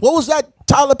in the house. What was that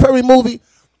Tyler Perry movie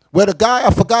where the guy,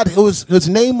 I forgot who his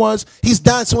name was, he's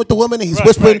dancing with the woman and he's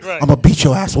whispering, right. I'm going to beat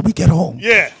your ass when we get home.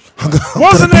 Yeah.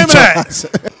 What's the name of that?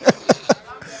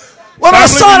 When I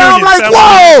saw that, I'm like,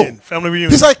 whoa. Family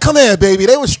reunion. He's like, come here, baby.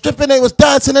 They was stripping. They was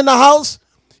dancing in the house.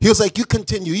 He was like, you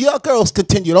continue. Your girls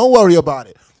continue. Don't worry about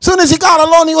it. As soon as he got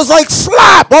alone, he was like,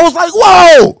 slap. I was like,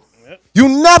 whoa. Yep. You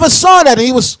never saw that. And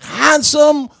he was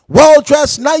handsome,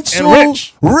 well-dressed, night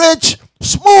suit, rich,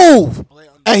 smooth.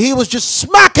 And he was just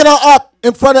smacking her up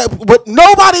in front of, but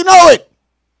nobody know it.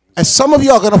 And some of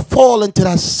you are going to fall into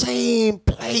that same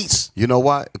place. You know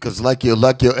why? Because like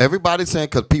everybody's saying,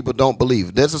 because people don't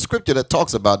believe. There's a scripture that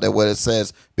talks about that where it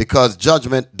says, because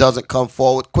judgment doesn't come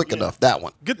forward quick enough. That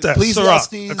one. Get that.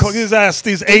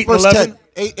 Ecclesiastes 8 and 11.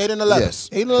 8 and 11. Yes.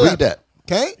 8 and 11. Read that.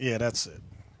 Okay? Yeah, that's it.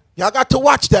 Y'all got to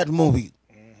watch that movie.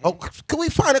 Oh, can we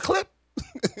find a clip?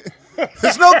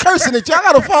 There's no cursing it. Y'all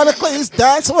got to find a clip. He's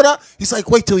dancing with her. He's like,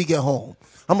 wait till we get home.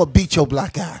 I'm going to beat your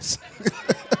black ass.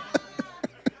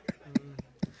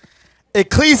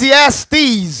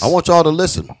 Ecclesiastes. I want y'all to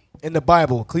listen. In the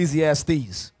Bible,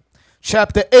 Ecclesiastes,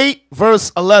 chapter 8,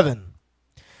 verse 11.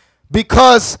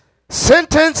 Because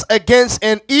sentence against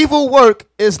an evil work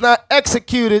is not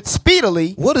executed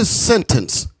speedily. What is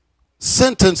sentence?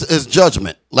 Sentence is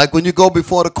judgment. Like when you go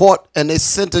before the court and they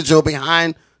sentence you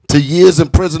behind to years in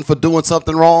prison for doing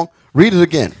something wrong. Read it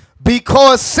again.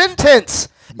 Because sentence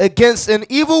against an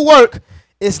evil work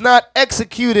is not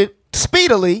executed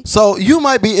speedily. So you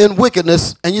might be in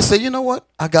wickedness and you say, you know what?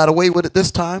 I got away with it this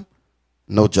time.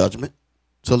 No judgment.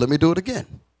 So let me do it again.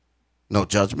 No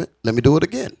judgment. Let me do it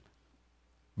again.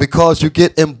 Because you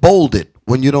get emboldened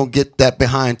when you don't get that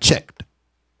behind checked.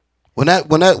 When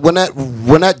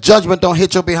that judgment don't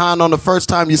hit your behind on the first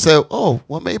time, you say, oh,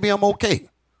 well, maybe I'm okay.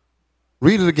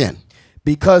 Read it again.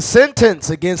 Because sentence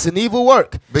against an evil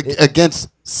work. Against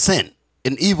sin.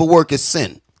 An evil work is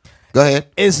sin. Go ahead.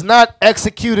 Is not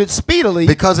executed speedily.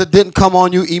 Because it didn't come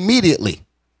on you immediately.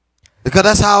 Because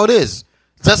that's how it is.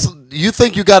 You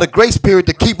think you got a grace period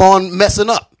to keep on messing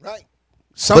up. Right.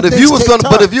 But if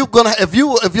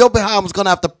your behind was gonna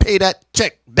have to pay that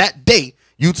check that day,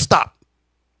 you'd stop.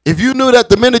 If you knew that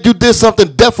the minute you did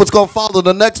something, death was gonna follow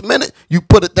the next minute, you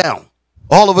put it down.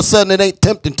 All of a sudden, it ain't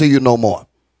tempting to you no more.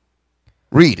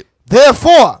 Read it.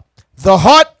 Therefore, the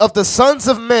heart of the sons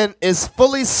of men is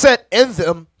fully set in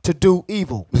them to do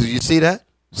evil. You see that?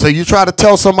 So you try to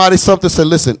tell somebody something, say,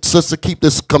 listen, sister, keep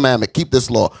this commandment, keep this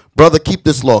law. Brother, keep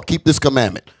this law, keep this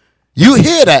commandment. You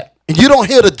hear that, and you don't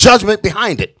hear the judgment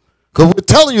behind it. Because we're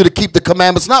telling you to keep the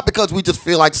commandments, not because we just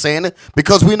feel like saying it,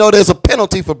 because we know there's a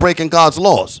penalty for breaking God's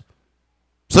laws.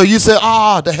 So you say,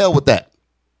 the hell with that.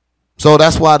 So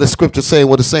that's why the scripture's saying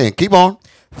what it's saying. Keep on.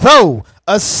 Though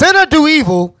a sinner do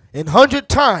evil 100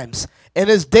 times, and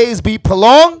his days be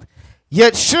prolonged,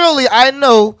 yet surely I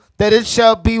know that it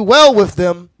shall be well with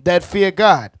them that fear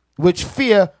God, which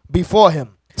fear before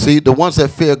him. See, the ones that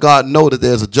fear God know that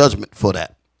there's a judgment for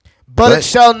that. But it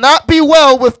shall not be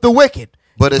well with the wicked.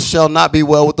 But it shall not be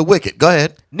well with the wicked. Go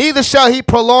ahead. Neither shall he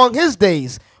prolong his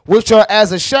days, which are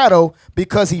as a shadow,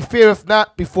 because he feareth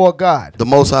not before God. The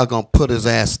Most High going to put his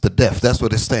ass to death. That's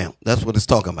what it's saying. That's what it's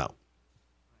talking about.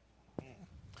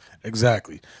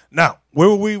 Exactly. Now, where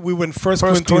were we? We were in 1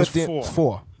 Corinthians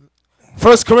 4.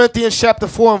 1 Corinthians chapter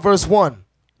 4 and verse 1.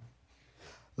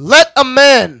 Let a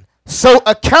man so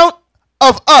account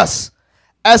of us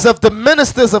as of the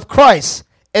ministers of Christ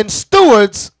and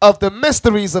stewards of the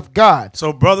mysteries of God.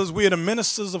 So, brothers, we are the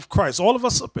ministers of Christ. All of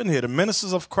us up in here, the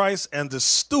ministers of Christ and the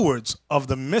stewards of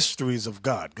the mysteries of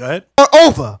God. Go ahead.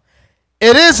 Moreover,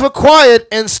 it is required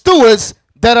in stewards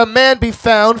that a man be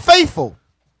found faithful.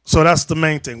 So that's the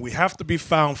main thing. We have to be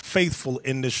found faithful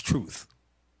in this truth.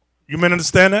 You men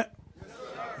understand that?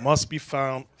 Must be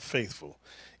found faithful.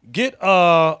 Get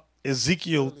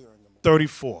Ezekiel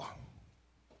 34.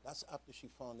 That's after she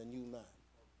found a new man.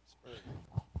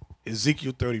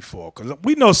 Ezekiel 34. Because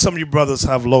we know some of you brothers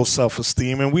have low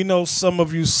self-esteem, and we know some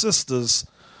of you sisters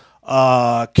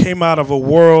came out of a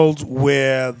world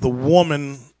where the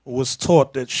woman was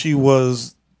taught that she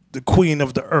was the queen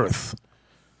of the earth.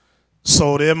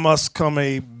 So there must come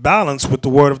a balance with the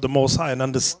word of the Most High and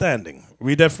understanding.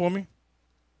 Read that for me.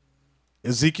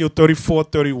 Ezekiel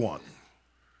 34:31.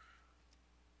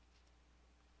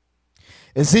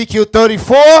 Ezekiel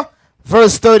 34,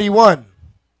 verse 31.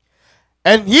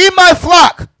 And ye my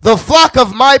flock, the flock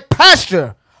of my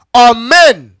pasture, are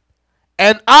men,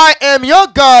 and I am your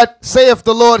God, saith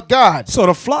the Lord God. So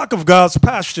the flock of God's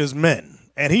pasture is men,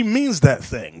 and he means that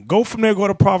thing. Go from there, go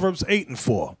to Proverbs 8 and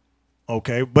 4.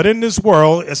 Okay, but in this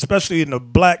world, especially in the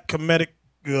black Kemetic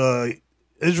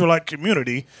Israelite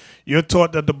community, you're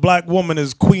taught that the black woman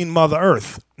is Queen Mother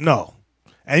Earth. No.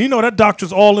 And you know that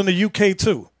doctrine's all in the UK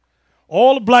too.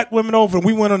 All the black women over, and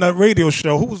we went on that radio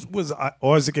show. Who was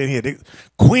Isaac in here?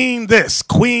 Queen this,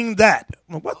 queen that.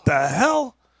 What the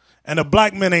hell? And the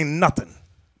black men ain't nothing.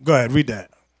 Go ahead, read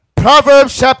that.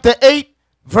 Proverbs chapter 8,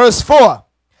 verse 4.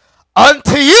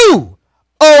 Unto you,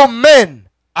 O men,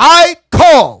 I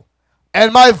call,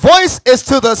 and my voice is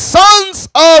to the sons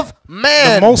of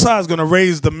man. The Most High is going to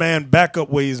raise the man back up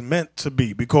where he's meant to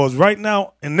be. Because right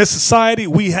now, in this society,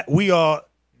 we are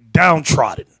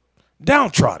downtrodden.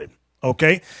 Downtrodden.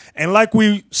 Okay? And like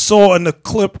we saw in the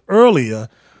clip earlier,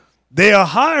 they are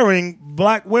hiring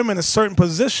black women in certain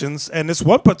positions, and this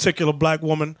one particular black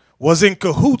woman was in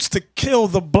cahoots to kill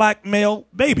the black male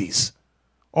babies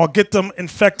or get them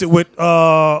infected with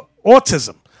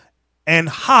autism. and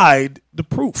hide the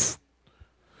proof.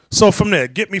 So from there,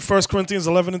 get me 1 Corinthians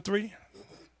 11:3.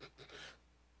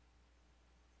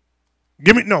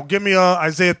 Give me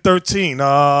Isaiah 13,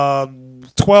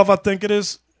 12, I think it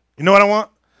is. You know what I want?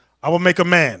 I will make a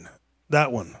man.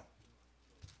 That one.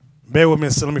 Bear with me,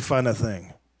 so let me find that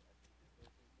thing.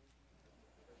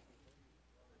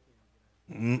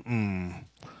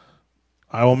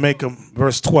 I will make him,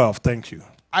 verse 12, thank you.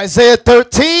 Isaiah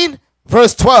 13,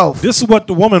 verse 12. This is what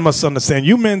the woman must understand.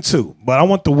 You men too, but I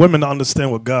want the women to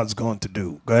understand what God's going to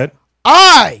do. Go ahead.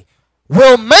 I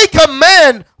will make a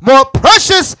man more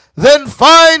precious than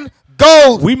fine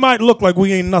gold. We might look like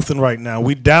we ain't nothing right now.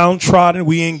 We downtrodden.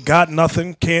 We ain't got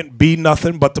nothing. Can't be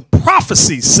nothing. But the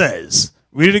prophecy says,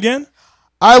 read it again.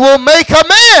 I will make a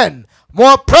man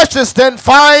more precious than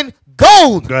fine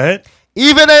gold. Go ahead.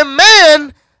 Even a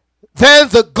man than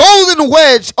the golden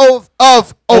wedge of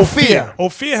Ophir.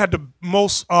 Ophir had the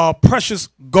most precious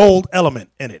gold element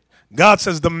in it. God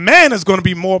says the man is going to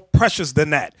be more precious than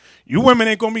that. You women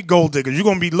ain't going to be gold diggers. You're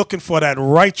going to be looking for that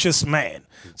righteous man.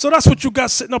 So that's what you got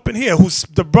sitting up in here, who's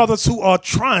the brothers who are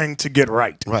trying to get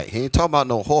right. Right. He ain't talking about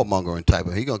no whoremongering type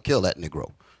of. He going to kill that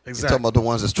Negro. Exactly. He's talking about the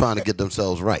ones that's trying to get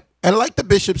themselves right. And like the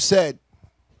bishop said,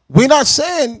 we're not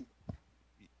saying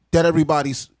that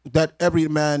every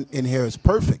man in here is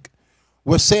perfect.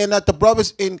 We're saying that the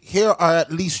brothers in here are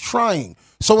at least trying.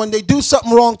 So when they do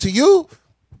something wrong to you,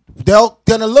 they're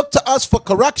going to look to us for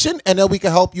correction, and then we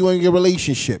can help you in your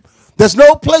relationship. There's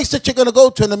no place that you're going to go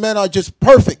to, and the men are just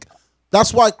perfect.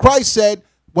 That's why Christ said,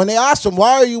 when they asked him,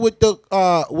 why are you with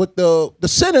the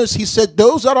sinners? He said,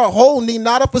 those that are whole need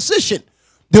not a physician.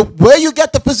 Where you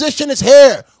get the physician is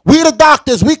here. We the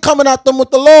doctors, we coming at them with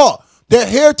the law. They're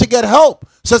here to get help.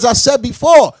 So as I said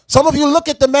before, some of you look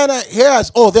at the men here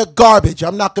as, oh, they're garbage.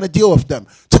 I'm not going to deal with them.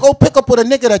 To go pick up with a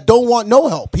nigga that don't want no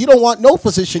help. He don't want no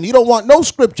physician. He don't want no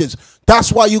scriptures.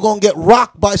 That's why you're going to get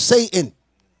rocked by Satan.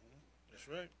 That's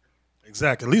right.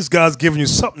 Exactly. At least God's giving you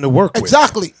something to work with.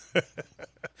 Exactly.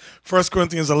 1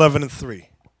 Corinthians 11:3.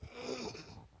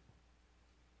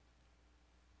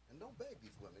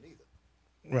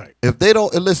 Right. If they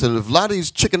don't, and listen, if a lot of these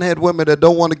chicken-head women that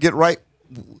don't want to get right,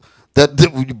 that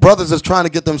the brothers that's trying to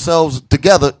get themselves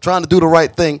together, trying to do the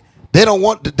right thing, they don't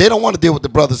want to deal with the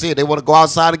brothers here. They want to go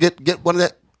outside and get one of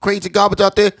that crazy garbage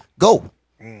out there. Go.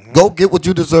 Go get what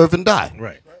you deserve and die.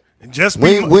 Right. And just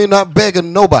we're not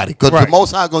begging nobody, because the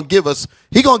Most High going to give us,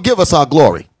 he going to give us our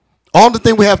glory. All the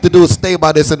thing we have to do is stay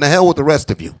by this, and the hell with the rest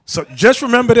of you. So just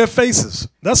remember their faces.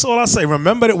 That's all I say.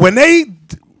 Remember that when they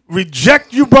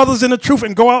reject you brothers in the truth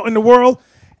and go out in the world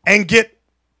and get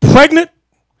pregnant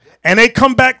and they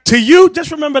come back to you, just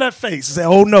remember that face. Say,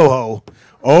 oh no ho.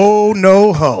 Oh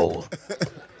no ho.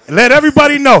 Let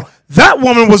everybody know that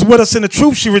woman was with us in the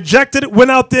truth. She rejected it, went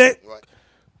out there,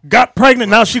 got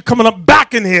pregnant. Now she's coming up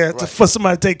back in here for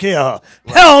somebody to take care of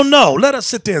her. Hell no. Let her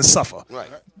sit there and suffer.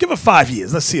 Give her 5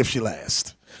 years. Let's see if she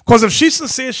lasts. Because if she's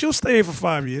sincere, she'll stay here for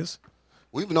 5 years.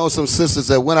 We've known some sisters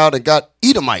that went out and got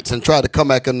Edomites and tried to come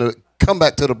back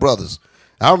to the brothers.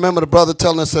 I remember the brother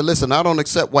telling us, said, listen, I don't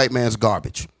accept white man's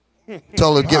garbage.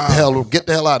 Tell her, get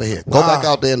the hell out of here. Go back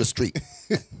out there in the street.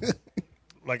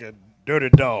 Like a dirty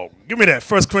dog. Give me that.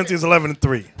 1 Corinthians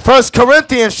 11:3. 1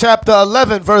 Corinthians chapter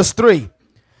 11, verse 3.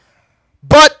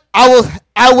 But I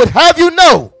would have you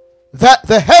know that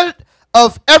the head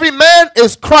of every man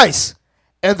is Christ,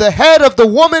 and the head of the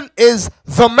woman is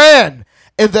the man,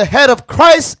 and the head of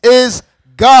Christ is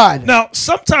God. Now,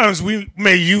 sometimes we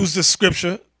may use this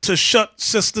scripture to shut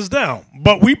sisters down,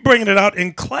 but we bringing it out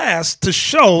in class to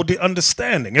show the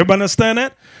understanding. Everybody understand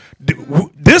that?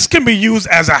 This can be used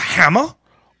as a hammer,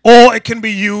 or it can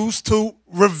be used to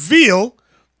reveal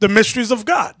the mysteries of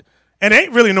God. And it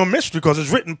ain't really no mystery because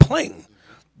it's written plain.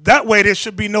 That way there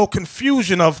should be no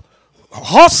confusion of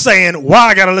her saying, why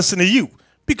I got to listen to you?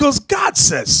 Because God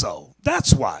says so.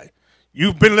 That's why.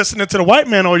 You've been listening to the white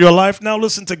man all your life. Now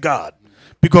listen to God.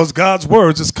 Because God's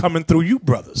words is coming through you,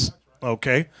 brothers.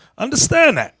 Okay?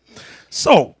 Understand that.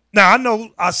 So, now I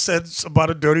know I said about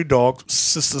a dirty dog.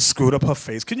 Sister screwed up her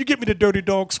face. Can you get me the dirty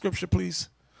dog scripture, please?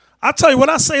 I tell you what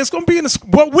I say. It's going to be in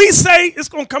what we say, it's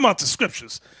going to come out the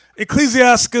scriptures.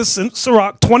 Ecclesiastes and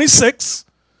Sirach 26.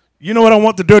 You know what I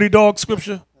want the dirty dog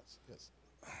scripture?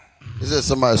 Is there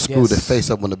somebody screwed their face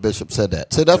up when the bishop said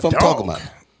that? See, that's what I'm talking about.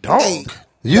 Dog. Hey,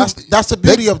 that's the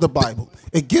beauty of the Bible.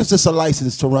 It gives us a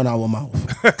license to run our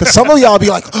mouth. Because some of y'all be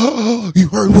like, oh, you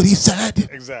heard what he said?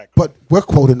 Exactly. But we're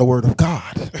quoting the word of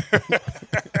God.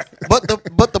 But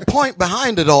the point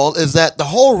behind it all is that the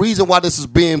whole reason why this is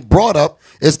being brought up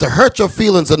is to hurt your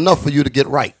feelings enough for you to get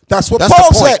right. That's what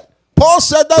Paul said. Paul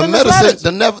said that in his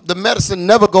letters. The medicine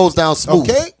never goes down smooth.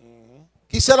 Okay?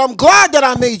 He said, I'm glad that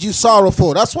I made you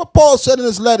sorrowful. That's what Paul said in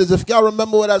his letters, if y'all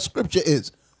remember what that scripture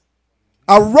is.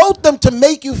 I wrote them to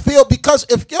make you feel, because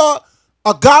if you're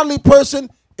a godly person,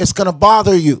 it's going to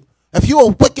bother you. If you're a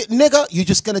wicked nigga, you're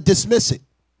just going to dismiss it.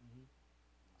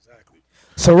 Exactly.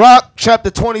 Sirach chapter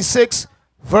 26,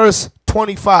 verse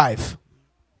 25.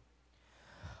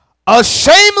 A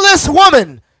shameless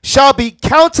woman shall be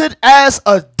counted as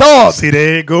a dog. See,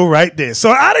 there you go right there.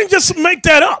 So I didn't just make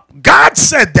that up. God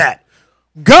said that.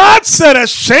 God said a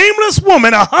shameless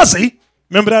woman, a hussy,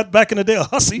 remember that back in the day, a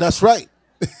hussy, That's right.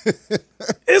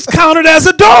 is counted as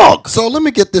a dog. So let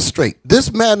me get this straight.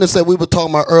 This madness that we were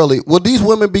talking about earlier, will these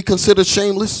women be considered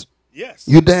shameless? Yes.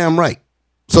 You're damn right.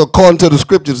 So according to the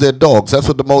scriptures, they're dogs. That's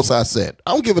what the Most High said.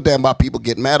 I don't give a damn about people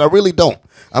getting mad. I really don't.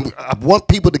 I want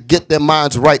people to get their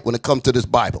minds right when it comes to this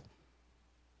Bible.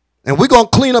 And we're going to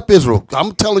clean up Israel.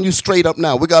 I'm telling you straight up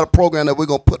now. We got a program that we're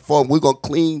going to put forward. We're going to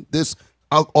clean this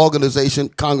organization,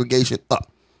 congregation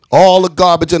up. All the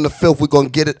garbage and the filth, we're going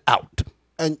to get it out.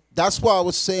 And that's why I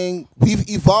was saying we've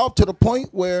evolved to the point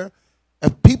where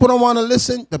if people don't want to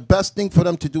listen, the best thing for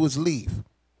them to do is leave.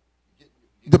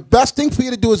 The best thing for you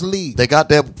to do is leave. They got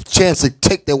their chance to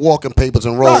take their walking papers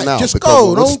and roll Right, now. just because go.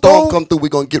 when the Don't- storm don't- come through, we're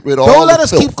going to get rid of all Don't let the us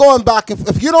filth. keep going back.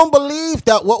 If you don't believe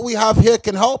that what we have here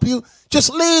can help you, just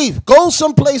leave. Go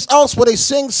someplace else where they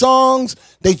sing songs,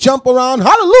 they jump around.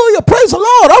 Hallelujah, praise the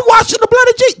Lord. I'm washing the blood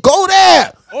of Jesus. Go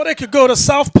there. Or they could go to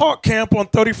South Park Camp on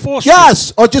 34th Street.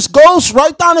 Yes, or just go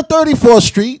right down to 34th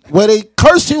Street where they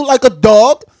curse you like a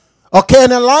dog, okay,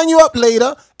 and then line you up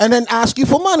later and then ask you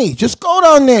for money. Just go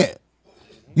down there.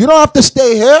 You don't have to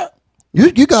stay here.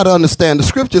 You got to understand. The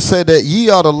scripture said that ye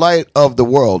are the light of the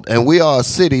world, and we are a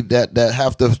city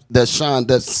that shine,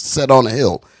 that's set on a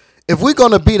hill. If we're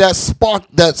going to be that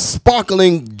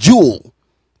sparkling jewel,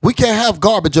 we can't have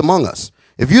garbage among us.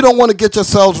 If you don't want to get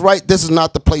yourselves right, this is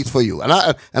not the place for you. And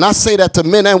I say that to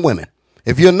men and women.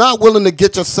 If you're not willing to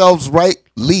get yourselves right,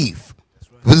 leave.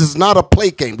 This is not a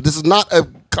play game. This is not a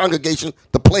congregation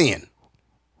to play in.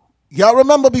 Y'all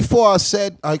remember before I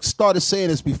started saying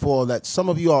this before, that some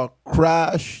of you are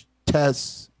crash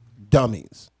test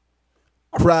dummies.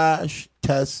 Crash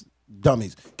test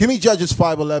dummies. Give me Judges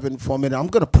 5:11 for a minute. I'm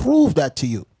going to prove that to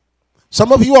you.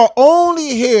 Some of you are only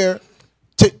here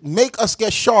to make us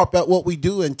get sharp at what we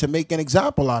do and to make an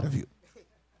example out of you.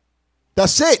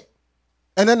 That's it.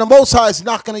 And then the Most High is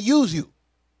not going to use you.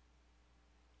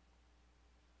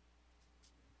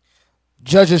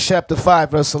 Judges chapter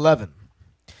 5, verse 11.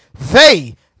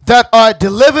 They that are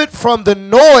delivered from the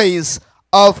noise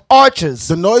of archers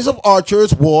The noise of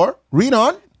archers, war. Read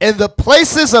on. in the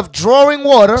places of drawing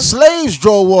water, Slaves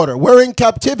draw water. We're in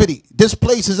captivity. This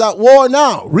place is at war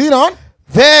now. Read on.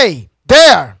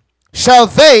 there shall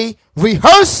they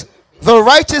rehearse the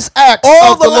righteous acts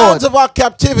All of the the Lord. lands of our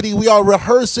captivity, we are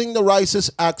rehearsing the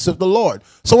righteous acts of the Lord.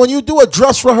 So when you do a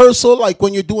dress rehearsal, like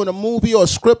when you're doing a movie or a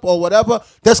script or whatever,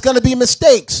 there's going to be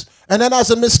mistakes. And then as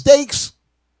the mistakes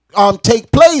take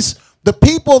place, the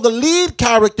people, the lead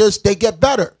characters, they get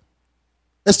better.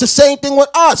 It's the same thing with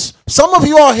us. Some of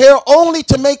you are here only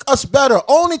to make us better,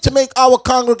 only to make our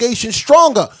congregation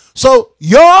stronger. So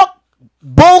your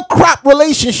bull crap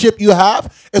relationship you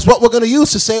have is what we're going to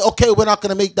use to say, okay, we're not going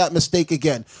to make that mistake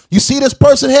again. You see this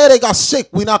person here, they got sick.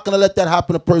 We're not going to let that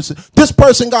happen to person. This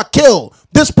person got killed.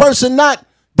 This person not.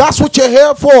 That's what you're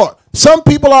here for. Some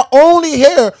people are only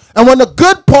here, and when the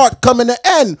good part come in the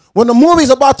end, when the movie's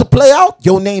about to play out,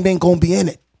 your name ain't going to be in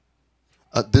it.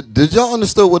 Did y'all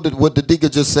understand what the deacon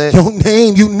just said? Your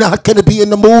name, you're not going to be in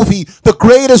the movie. The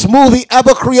greatest movie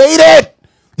ever created.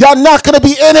 Y'all not going to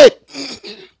be in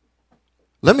it.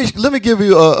 Let me give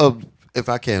you if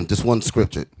I can, just one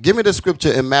scripture. Give me the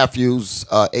scripture in Matthew's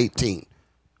 18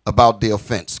 about the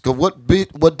offense. Because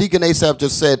what Deacon Asaph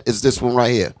just said is this one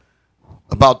right here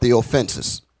about the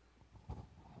offenses.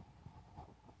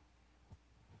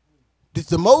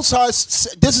 The Most High,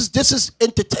 this is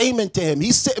entertainment to him.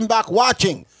 He's sitting back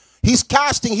watching. He's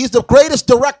casting. He's the greatest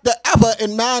director ever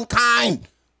in mankind.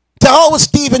 To hell with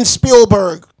Steven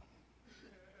Spielberg.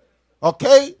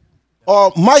 Okay?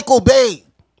 Or Michael Bay.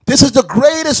 This is the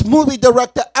greatest movie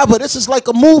director ever. This is like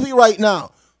a movie right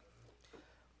now.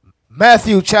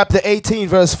 Matthew chapter 18,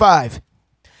 verse 5.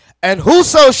 And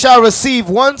whoso shall receive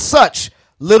one such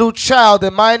little child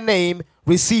in my name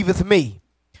receiveth me.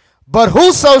 But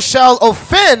whoso shall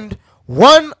offend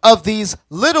one of these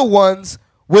little ones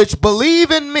which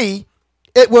believe in me,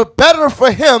 it were better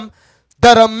for him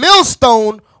that a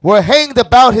millstone were hanged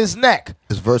about his neck.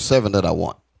 It's verse 7 that I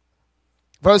want.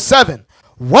 Verse 7.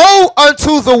 Woe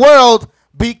unto the world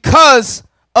because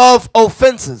of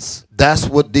offenses. That's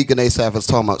what Deacon Asaph is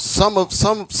talking about.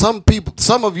 Some people,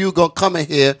 some of you gonna come in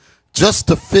here just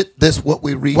to fit this what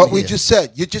we read. What we just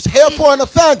said. You're just here for an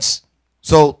offense.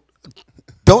 So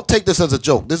don't take this as a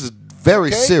joke. This is very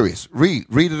Okay. serious. Read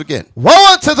it again.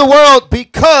 Woe unto the world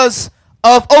because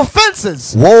of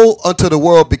offenses. Woe unto the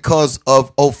world because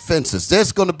of offenses.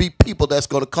 There's going to be people that's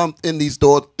going to come in these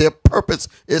doors. Their purpose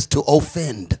is to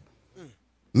offend.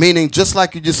 Meaning, just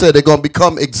like you just said, they're going to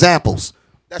become examples.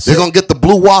 They're going to get the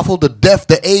blue waffle, the deaf,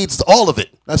 the AIDS, all of it.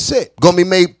 That's it. Going to be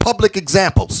made public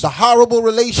examples The horrible for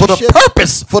relationship.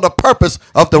 the purpose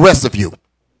of the rest of you.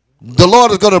 The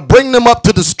Lord is going to bring them up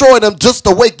to destroy them just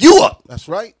to wake you up. That's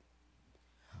right.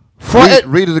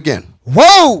 Read it again.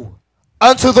 Woe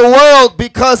unto the world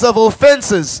because of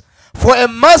offenses, for it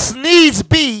must needs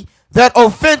be that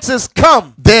offenses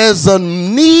come. There's a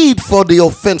need for the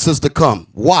offenses to come.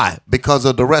 Why? Because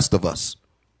of the rest of us.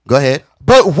 Go ahead.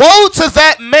 But woe to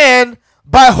that man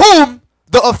by whom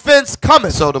the offense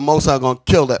cometh. So the Most High going to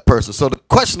kill that person. So the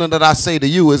question that I say to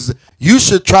you is, you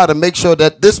should try to make sure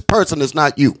that this person is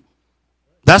not you.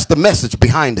 That's the message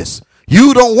behind this.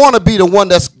 You don't want to be the one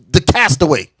that's the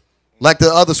castaway, like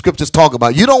the other scriptures talk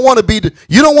about. You don't want to be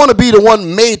the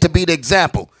one made to be the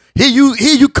example. Here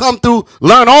you come through,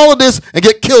 learn all of this, and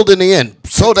get killed in the end,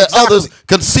 so that others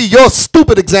can see your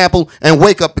stupid example and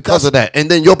wake up because of that, and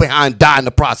then you're behind, die in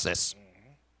the process.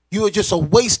 You are just a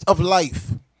waste of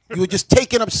life. You are just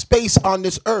taking up space on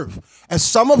this earth. And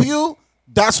some of you,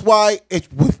 that's why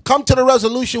we've come to the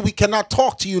resolution we cannot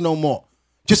talk to you no more.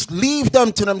 Just leave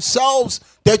them to themselves.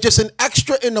 They're just an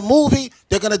extra in the movie.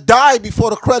 They're going to die before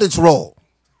the credits roll.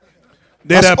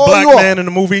 They're That's that all black you are. man in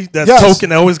the movie, that Yes. token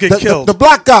that always get killed. The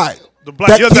black guy. The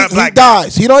black- you're that black he guy.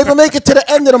 dies. He don't even make it to the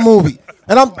end of the movie.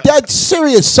 And I'm dead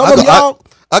serious. Some of y'all,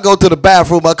 I go to the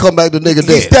bathroom, I come back, the nigga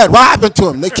he's dead. dead. What happened to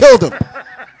him? They killed him.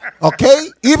 Okay?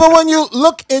 Even when you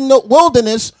look in the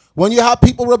wilderness, when you have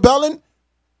people rebelling,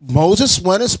 Moses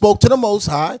went and spoke to the Most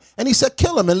High, and he said,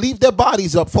 kill them and leave their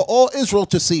bodies up for all Israel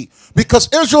to see. Because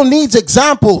Israel needs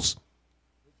examples.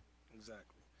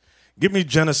 Give me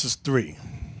Genesis 3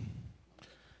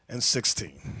 and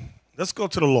 16. Let's go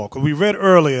to the law. Because we read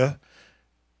earlier,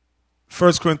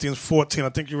 1 Corinthians 14, I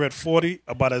think you read 40,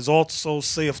 about as also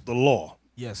saith the law.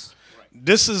 Yes.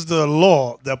 This is the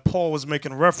law that Paul was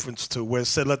making reference to, where it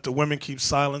said, let the women keep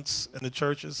silence in the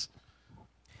churches,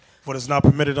 for it is not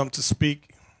permitted them to speak.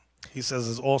 He says,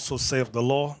 as also saith the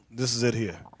law. This is it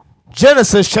here.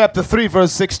 Genesis chapter 3,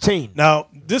 verse 16. Now,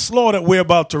 this law that we're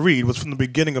about to read was from the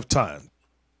beginning of time.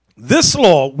 This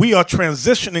law, we are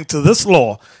transitioning to this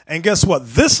law, and guess what?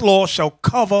 This law shall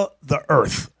cover the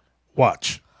earth.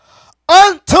 Watch.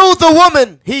 Unto the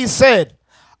woman, he said,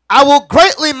 I will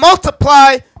greatly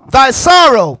multiply thy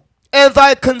sorrow and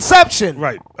thy conception.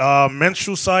 Right.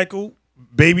 Menstrual cycle,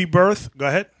 baby birth. Go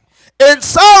ahead. In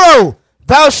sorrow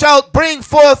thou shalt bring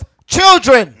forth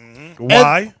children.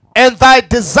 Why? And thy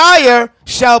desire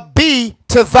shall be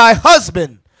to thy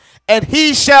husband, and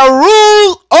he shall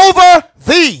rule over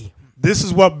thee. This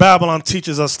is what Babylon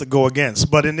teaches us to go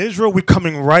against. But in Israel, we're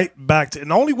coming right back to,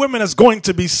 and the only women that's going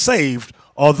to be saved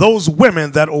are those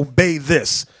women that obey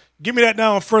this. Give me that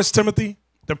now in 1 Timothy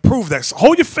to prove that. So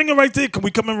hold your finger right there, because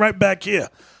we coming right back here.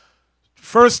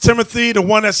 1 Timothy, the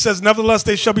one that says, nevertheless,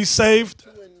 they shall be saved.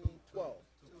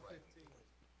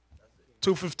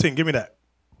 2:15, give me that.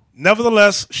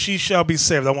 Nevertheless, she shall be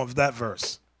saved. I want that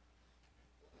verse.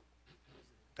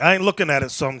 I ain't looking at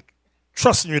it, so I'm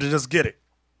trusting you to just get it.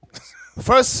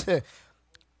 First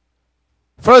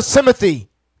Timothy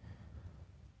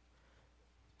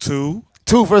 2.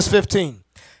 2, verse 15.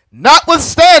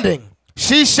 Notwithstanding,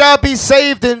 she shall be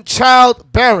saved in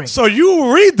childbearing. So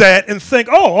you read that and think,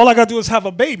 oh, all I got to do is have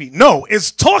a baby. No,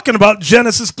 it's talking about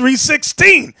Genesis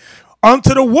 3:16.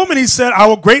 Unto the woman he said, I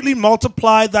will greatly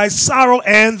multiply thy sorrow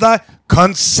and thy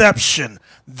conception.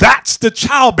 That's the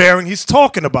childbearing he's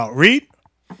talking about. Read.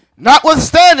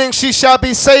 Notwithstanding, she shall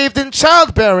be saved in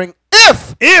childbearing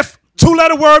If,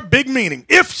 two-letter word, big meaning.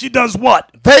 If she does what?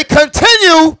 they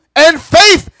continue in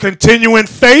faith Continue in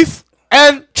faith,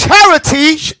 and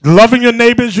charity loving your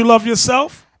neighbor as you love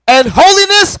yourself. and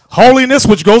holiness Holiness,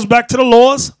 which goes back to the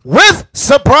laws. with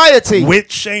sobriety.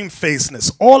 With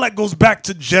shamefacedness. All that goes back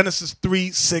to Genesis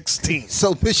 3:16.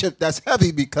 So, Bishop, that's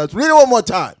heavy because, read it one more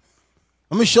time.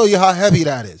 Let me show you how heavy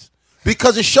that is.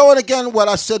 Because it's showing again what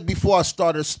I said before I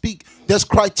started to speak. There's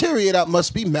criteria that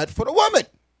must be met for the woman.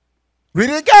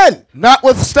 Read it again.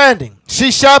 Notwithstanding,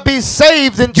 she shall be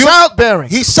saved in childbearing.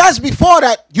 He says before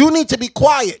that you need to be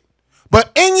quiet. But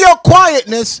in your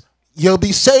quietness, you'll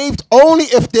be saved only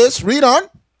if this, read on,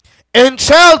 In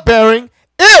childbearing,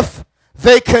 if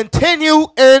they continue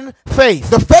in faith.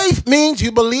 The faith means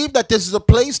you believe that this is a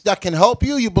place that can help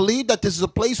you. You believe that this is a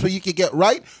place where you can get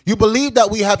right. You believe that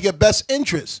we have your best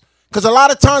interests. Because a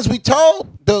lot of times we tell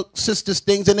the sisters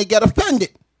things and they get offended.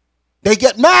 They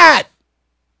get mad.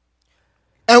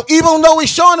 And even though we're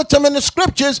showing it to them in the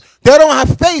scriptures, they don't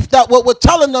have faith that what we're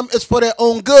telling them is for their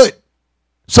own good.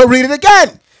 So read it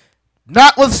again.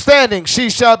 Notwithstanding, she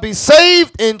shall be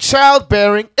saved in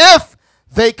childbearing if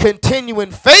they continue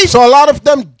in faith. So a lot of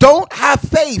them don't have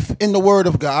faith in the word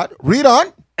of God. Read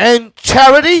on. And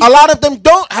charity. A lot of them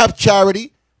don't have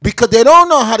charity because they don't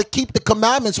know how to keep the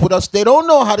commandments with us. They don't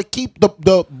know how to keep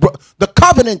the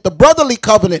covenant, the brotherly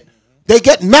covenant. They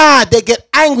get mad. They get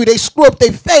angry. They screw up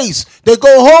their face. They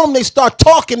go home. They start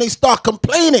talking. They start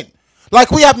complaining.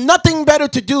 Like we have nothing better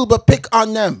to do but pick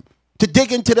on them, to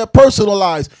dig into their personal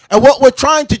lives. And what we're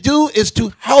trying to do is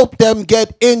to help them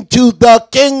get into the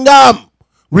kingdom.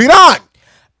 Read on.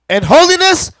 And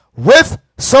holiness with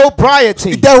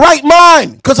sobriety. Their right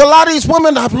mind. Because a lot of these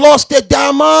women have lost their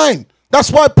damn mind.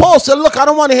 That's why Paul said, look, I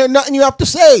don't want to hear nothing you have to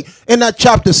say in that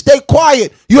chapter. Stay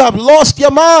quiet. You have lost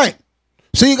your mind.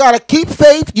 So you got to keep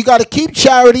faith, you got to keep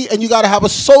charity, and you got to have a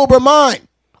sober mind,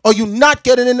 or you're not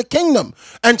getting in the kingdom.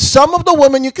 And some of the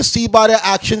women, you can see by their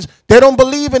actions, they don't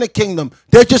believe in the kingdom.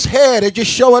 They're just here. They're just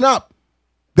showing up.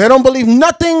 They don't believe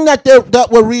nothing that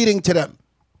we're reading to them.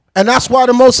 And that's why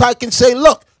the Most High can say,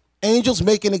 look, angels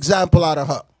make an example out of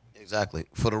her. Exactly.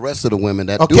 For the rest of the women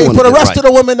that Okay, do want for to the get rest right. of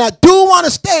the women that do want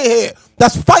to stay here,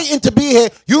 that's fighting to be here,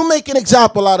 you make an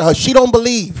example out of her. She don't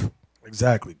believe.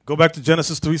 Exactly. Go back to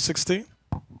Genesis 3:16.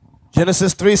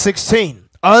 Genesis 3:16.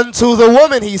 Unto the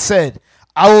woman he said,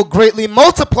 I will greatly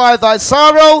multiply thy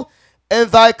sorrow and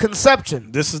thy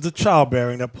conception. This is the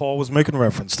childbearing that Paul was making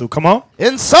reference to. Come on.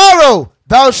 In sorrow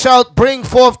thou shalt bring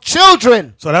forth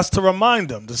children. So that's to remind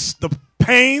them. The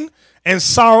pain and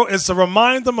sorrow is to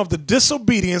remind them of the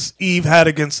disobedience Eve had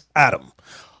against Adam.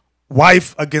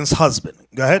 Wife against husband.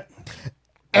 Go ahead.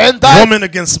 And thy Woman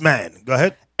against man. Go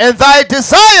ahead. and thy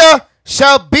desire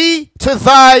shall be to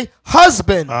thy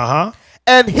husband, Uh-huh.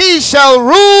 and he shall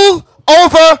rule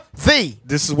over thee.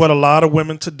 This is what a lot of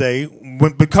women today,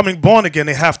 when becoming born again,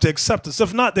 they have to accept this.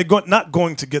 If not, they're not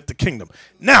going to get the kingdom.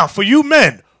 Now, for you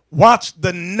men, watch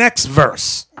the next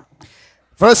verse.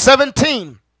 Verse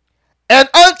 17. And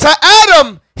unto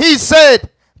Adam he said,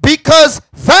 because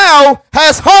thou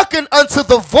hast hearkened unto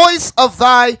the voice of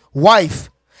thy wife,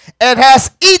 and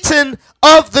hast eaten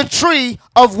of the tree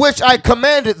of which I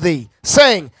commanded thee,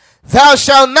 saying, thou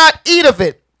shalt not eat of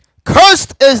it.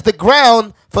 Cursed is the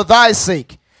ground for thy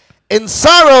sake. In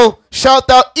sorrow shalt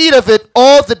thou eat of it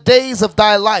all the days of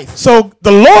thy life. So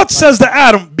the Lord says to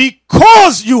Adam,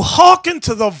 because you hearken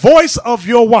to the voice of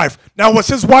your wife. Now, was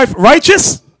his wife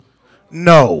righteous?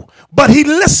 No. But he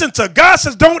listened to God.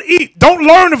 Says, don't eat. Don't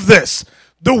learn of this.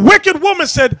 The wicked woman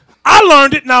said, I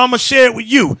learned it. Now I'm going to share it with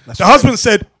you. The husband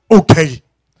said, okay.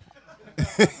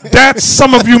 That's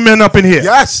some of you men up in here.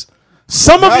 Yes.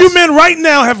 Some of you men right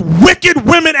now have wicked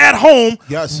women at home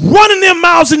running their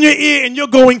mouths in your ear, and you're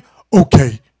going,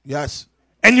 okay. Yes.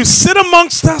 And you sit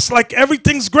amongst us like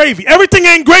everything's gravy. Everything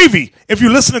ain't gravy if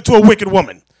you're listening to a wicked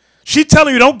woman. She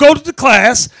telling you don't go to the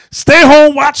class, stay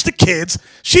home, watch the kids.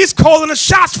 She's calling the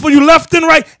shots for you left and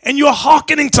right, and you're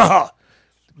hearkening to her.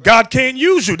 God can't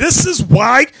use you. This is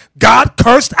why God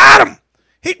cursed Adam.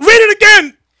 Read it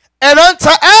again. And unto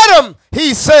Adam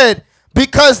he said,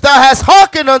 because thou hast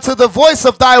hearkened unto the voice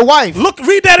of thy wife. Look,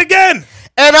 read that again.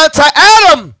 And unto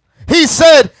Adam he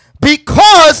said,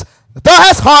 because thou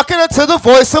hast hearkened unto the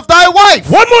voice of thy wife.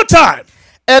 One more time.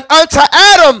 And unto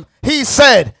Adam he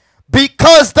said,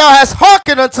 because thou hast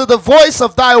hearkened unto the voice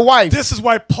of thy wife. This is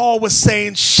why Paul was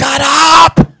saying, shut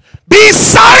up. Be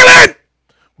silent.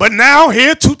 But now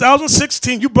here,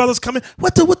 2016, you brothers come in.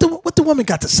 What the woman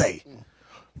got to say?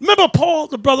 Remember Paul,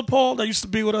 the brother Paul that used to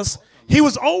be with us? He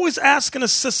was always asking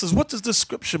his sisters, what does this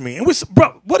scripture mean? And we said,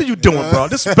 bro, what are you doing, bro?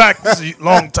 This is a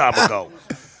long time ago.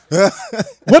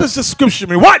 What does this scripture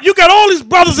mean? What? You got all these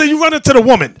brothers and you run into the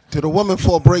woman. To the woman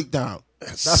for a breakdown.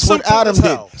 That's what Simple Adam as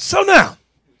hell. did. So now,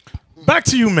 back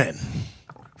to you men.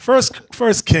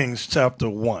 First Kings chapter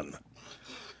 1.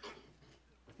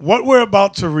 What we're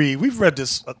about to read, we've read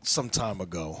this some time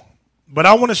ago, but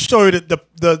I want to show you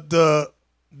that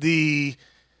the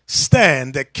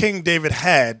stand that King David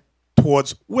had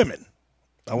towards women.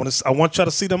 I want y'all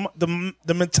to see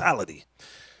the mentality.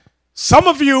 Some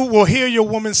of you will hear your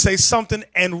woman say something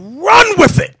and run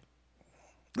with it.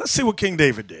 Let's see what King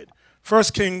David did. 1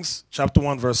 Kings chapter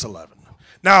 1 verse 11.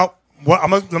 Now,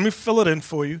 let me fill it in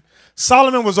for you.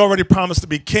 Solomon was already promised to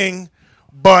be king,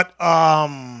 but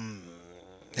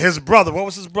His brother, what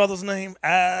was his brother's name?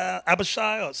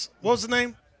 Abishai? What was his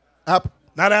name?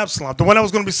 Not Absalom. The one that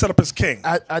was going to be set up as king.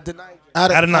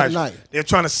 Adonijah. They're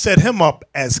trying to set him up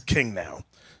as king now.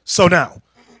 So now,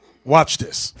 watch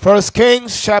this. 1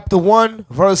 Kings chapter 1,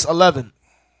 verse 11.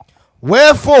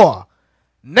 Wherefore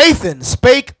Nathan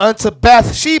spake unto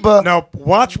Bathsheba. Now,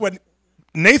 watch what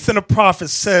Nathan the prophet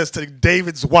says to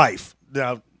David's wife.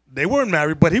 Now, they weren't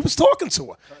married, but he was talking to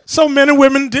her. So men and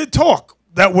women did talk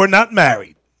that were not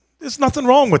married. There's nothing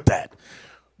wrong with that.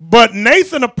 But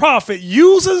Nathan the prophet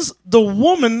uses the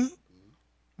woman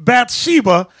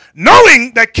Bathsheba,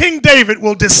 knowing that King David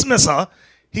will dismiss her.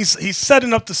 He's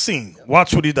setting up the scene.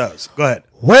 Watch what he does. Go ahead.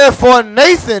 Wherefore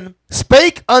Nathan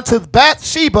spake unto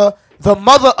Bathsheba, the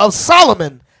mother of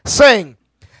Solomon, saying,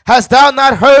 Hast thou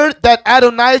not heard that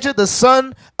Adonijah the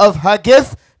son of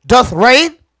Haggith doth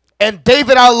reign, and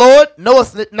David our Lord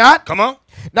knoweth it not? Come on.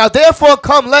 Now therefore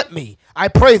come, let me, I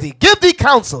pray thee, give thee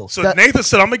counsel. So Nathan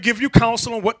said, I'm going to give you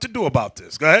counsel on what to do about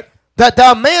this. Go ahead. That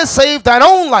thou mayest save thine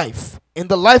own life in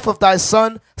the life of thy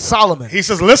son Solomon. He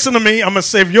says, listen to me. I'm going to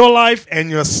save your life and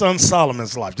your son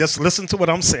Solomon's life. Just listen to what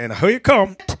I'm saying. Here you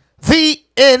come. Thee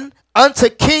in unto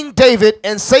King David,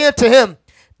 and say unto him,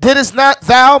 Didst not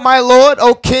thou, my lord,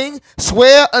 O king,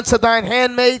 swear unto thine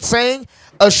handmaid, saying,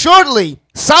 Assuredly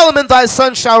Solomon thy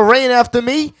son shall reign after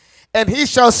me, and he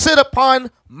shall sit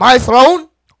upon my throne?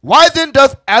 Why then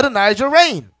doth Adonijah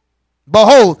reign?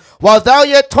 Behold, while thou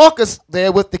yet talkest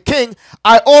there with the king,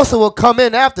 I also will come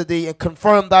in after thee and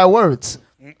confirm thy words.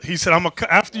 He said,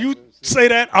 after you say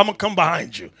that, I'm going to come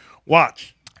behind you.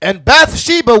 Watch. And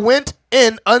Bathsheba went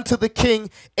in unto the king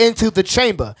into the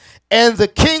chamber, and the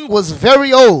king was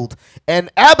very old,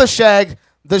 and Abishag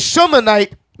the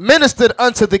Shumanite ministered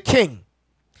unto the king.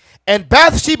 And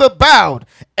Bathsheba bowed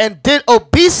and did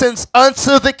obeisance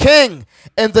unto the king.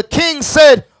 And the king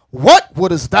said, What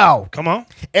wouldest thou? Come on.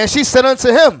 And she said unto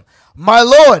him, My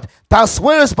lord, thou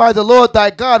swearest by the Lord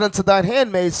thy God unto thine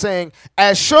handmaid, saying,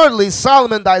 As surely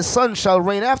Solomon thy son shall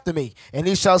reign after me, and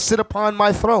he shall sit upon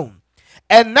my throne.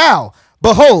 And now,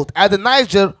 behold,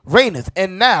 Adonijah reigneth,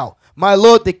 and now, my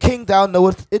lord the king, thou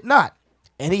knowest it not.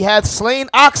 And he hath slain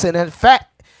oxen and fat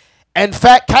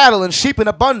cattle and sheep in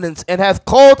abundance, and hath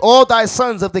called all thy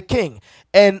sons of the king,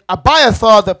 and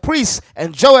Abiathar the priest,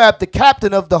 and Joab the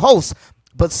captain of the host.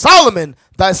 But Solomon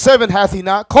thy servant hath he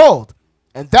not called.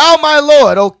 And thou, my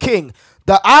lord, O king,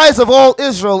 the eyes of all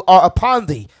Israel are upon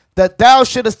thee, that thou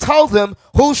shouldest tell them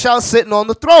who shall sit on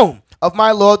the throne of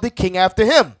my lord the king after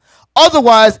him.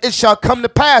 Otherwise it shall come to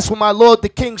pass, when my lord the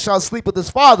king shall sleep with his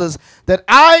fathers, that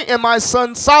I and my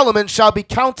son Solomon shall be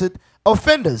counted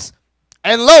offenders.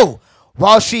 And lo,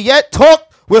 while she yet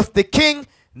talked with the king,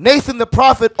 Nathan the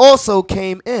prophet also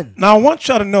came in. Now I want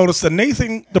y'all to notice that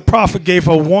Nathan the prophet gave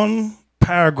her one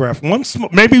paragraph, maybe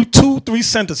 2-3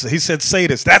 sentences. He said, say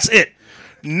this. That's it.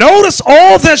 Notice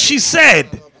all that she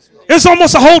said. It's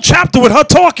almost a whole chapter with her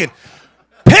talking.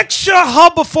 Picture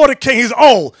her before the king. He's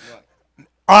old.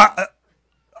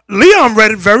 Leon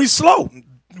read it very slow.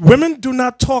 Women do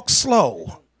not talk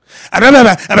slow. And this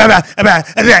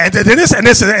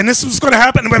was going to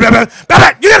happen. You got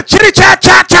to chitty chat.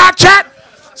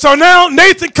 So now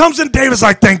Nathan comes in. David's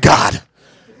like, thank God.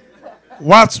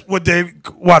 Watch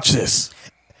this.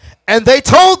 And they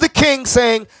told the king,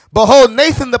 saying, Behold,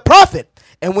 Nathan the prophet.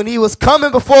 And when he was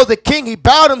coming before the king, he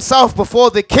bowed himself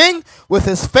before the king with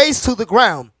his face to the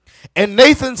ground. And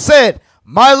Nathan said,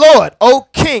 My lord, O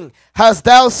king, hast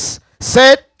thou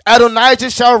said,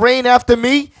 Adonijah shall reign after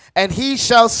me, and he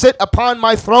shall sit upon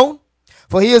my throne?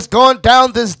 For he is gone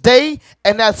down this day,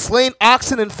 and hath slain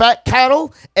oxen and fat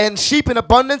cattle, and sheep in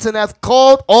abundance, and hath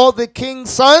called all the king's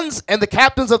sons and the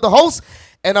captains of the host,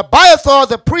 and Abiathar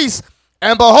the priest.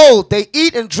 And behold, they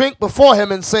eat and drink before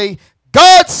him, and say,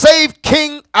 God save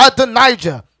King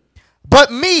Adonijah.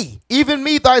 But me, even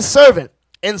me thy servant,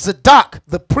 and Zadok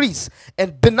the priest,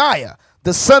 and Benaiah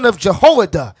the son of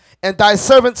Jehoiada, and thy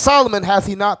servant Solomon hath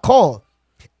he not called.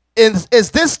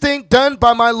 Is this thing done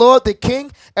by my lord the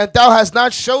king, and thou hast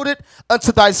not showed it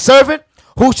unto thy servant,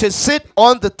 who should sit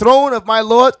on the throne of my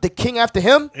lord the king after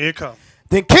him? Here it comes.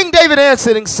 Then King David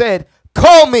answered and said,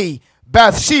 Call me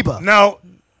Bathsheba. Now,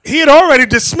 he had already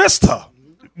dismissed her.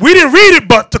 We didn't read it,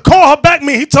 but to call her back,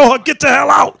 he told her, get the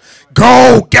hell out.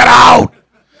 Go, get out.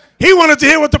 He wanted to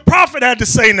hear what the prophet had to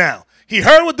say now. He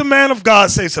heard what the man of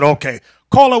God said. He said, okay,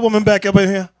 call that woman back up in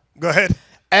here. Go ahead.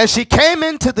 And she came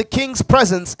into the king's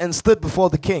presence and stood before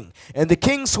the king. And the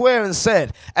king sware and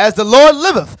said, As the Lord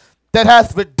liveth, that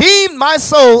hath redeemed my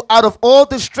soul out of all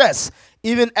distress,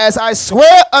 even as I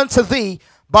swear unto thee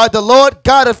by the Lord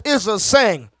God of Israel,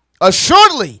 saying,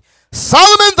 Assuredly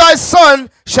Solomon thy son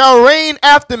shall reign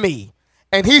after me,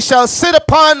 and he shall sit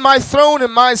upon my throne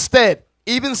in my stead.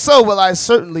 Even so will I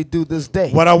certainly do this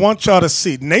day. What I want y'all to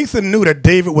see, Nathan knew that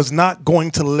David was not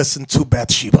going to listen to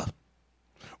Bathsheba.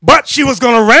 But she was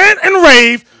going to rant and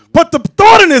rave, put the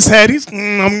thought in his head,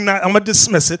 I'm going to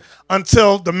dismiss it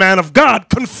until the man of God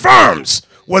confirms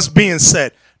what's being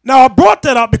said. Now, I brought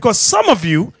that up because some of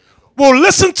you will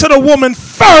listen to the woman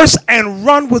first and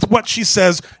run with what she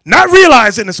says, not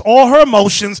realizing it's all her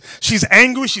emotions. She's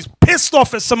angry. She's pissed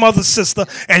off at some other sister.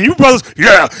 And you brothers,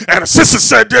 yeah, and the sister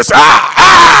said this.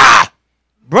 Bruh,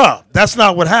 that's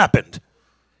not what happened.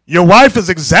 Your wife is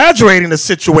exaggerating the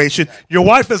situation. Your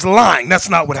wife is lying. That's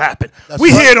not what happened.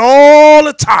 We hear it all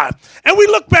the time. And we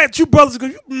look back at you brothers and go,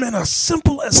 you men are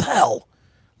simple as hell,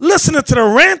 listening to the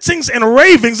rantings and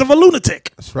ravings of a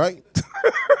lunatic. That's right.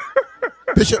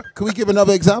 Bishop, can we give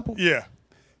another example? Yeah.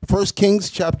 1 Kings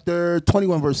chapter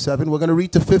 21, verse 7. We're going to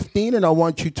read to 15, and I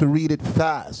want you to read it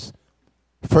fast.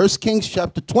 1 Kings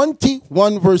chapter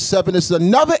 21, verse 7. This is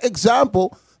another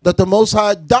example that the Most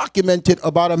High documented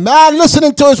about a man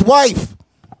listening to his wife.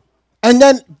 And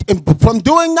then from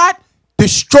doing that,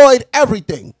 destroyed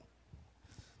everything.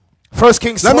 1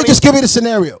 Kings 20. Let me just give you the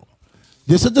scenario.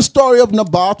 This is the story of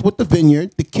Naboth with the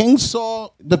vineyard. The king saw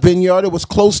the vineyard. It was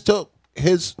close to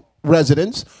his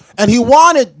residence, and he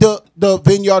wanted the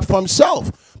vineyard for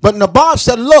himself. But Naboth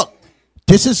said, look,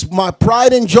 this is my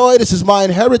pride and joy. This is my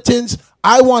inheritance.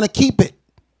 I want to keep it.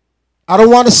 I don't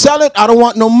want to sell it. I don't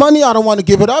want no money. I don't want to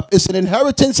give it up. It's an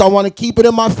inheritance. I want to keep it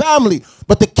in my family.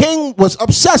 But the king was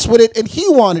obsessed with it, and he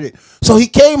wanted it. So he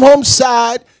came home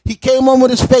sad. He came home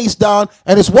with his face down,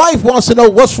 and his wife wants to know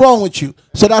what's wrong with you.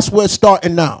 So that's where it's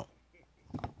starting now.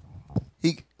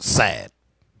 He sad.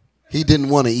 He didn't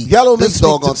want to eat. Yellow This makes me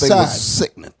doggone thing sad. was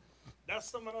sickening.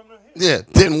 That's something I'm not hearing.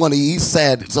 Yeah, didn't want to eat. He's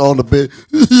sad. It's on the bed.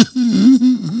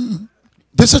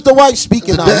 This is the wife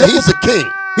speaking now. Look He's what- a king.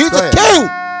 He's Go a ahead.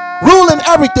 king, ruling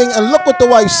everything, and look what the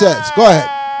wife says. Go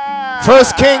ahead. 1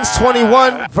 Kings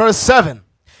 21, verse 7.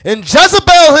 And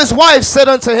Jezebel, his wife, said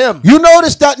unto him, You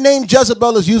notice that name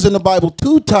Jezebel is used in the Bible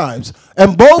 2 times.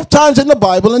 And both times in the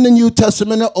Bible, in the New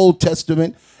Testament and the Old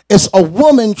Testament, it's a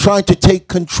woman trying to take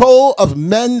control of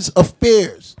men's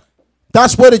affairs.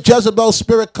 That's where the Jezebel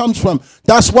spirit comes from.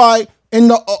 That's why in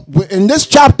this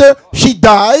chapter, she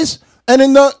dies. And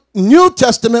in the New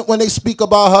Testament, when they speak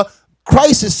about her,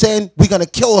 Christ is saying, we're going to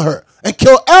kill her and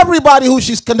kill everybody who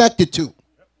she's connected to.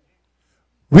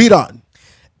 Read on.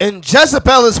 And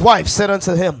Jezebel, his wife, said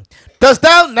unto him, Dost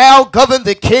thou now govern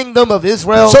the kingdom of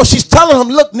Israel? So she's telling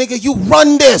him, look, nigga, you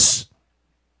run this.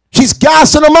 She's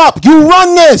gassing him up. You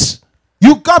run this.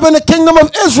 You govern the kingdom of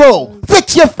Israel.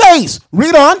 Fix your face.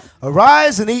 Read on.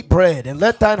 Arise and eat bread, and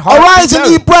let thine heart Arise be and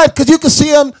merry. eat bread. Because you can see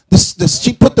him.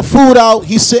 She put the food out.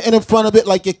 He's sitting in front of it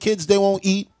like your kids, they won't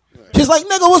eat. She's like,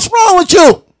 nigga, what's wrong with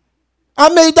you? I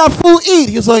made that food eat.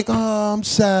 He's like, oh, I'm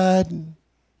sad.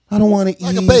 I don't want to eat.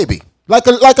 Like a baby. Like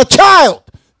a child.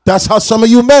 That's how some of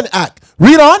you men act.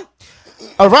 Read on.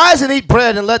 Arise and eat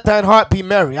bread, and let thine heart be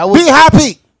merry. Be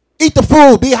happy. Eat the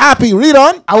food. Be happy. Read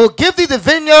on. I will give thee the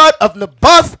vineyard of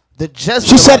Naboth the Jezreelite.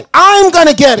 She said, I'm going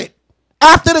to get it.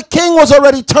 After the king was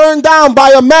already turned down by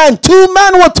a man, 2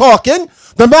 men were talking.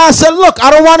 The man said, look,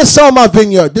 I don't want to sell my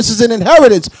vineyard. This is an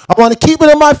inheritance. I want to keep it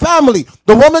in my family.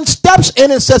 The woman steps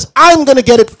in and says, I'm going to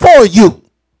get it for you.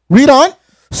 Read on.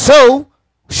 So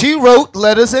she wrote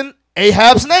letters in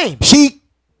Ahab's name. She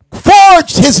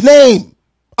forged his name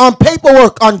on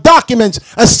paperwork, on documents.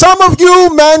 And some of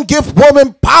you men give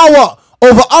women power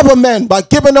over other men by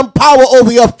giving them power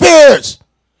over your fears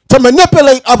to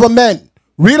manipulate other men.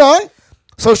 Read on.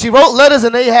 So she wrote letters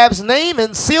in Ahab's name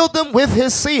and sealed them with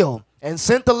his seal, and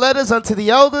sent the letters unto the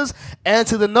elders and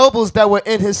to the nobles that were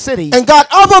in his city, And got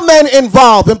other men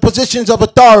involved in positions of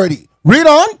authority. Read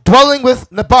on. dwelling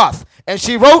with Naboth. And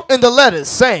she wrote in the letters,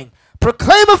 saying,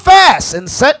 Proclaim a fast, and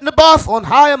set Naboth on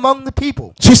high among the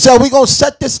people. She said, we're going to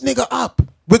set this nigga up.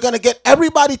 We're going to get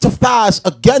everybody to fast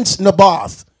against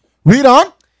Naboth. Read on.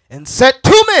 And set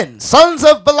 2 men, sons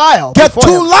of Belial, Get before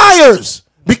 2 him. liars.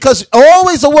 Because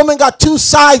always a woman got 2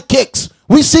 sidekicks.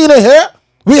 We seen it here.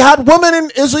 We had women in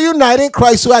Israel United in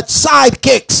Christ who had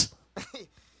sidekicks.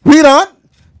 Read on.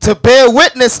 to bear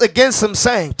witness against him,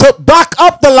 saying, To back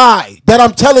up the lie that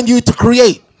I'm telling you to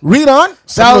create. Read on.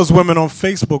 Some of those women on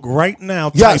Facebook right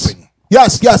now Yes. typing.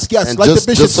 Yes, yes, yes. And Like just,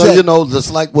 the bishop just so said. you know,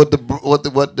 just like what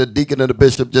the deacon and the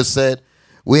bishop just said,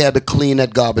 we had to clean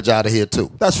that garbage out of here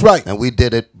too. That's right. And we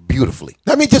did it beautifully.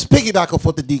 Let me just piggyback off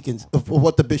what the deacons, of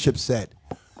what the bishop said.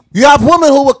 You have women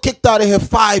who were kicked out of here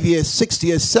 5 years, 6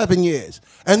 years, 7 years.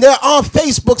 And they're on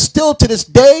Facebook still to this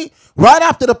day. Right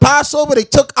after the Passover, they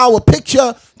took our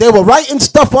picture. They were writing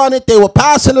stuff on it. They were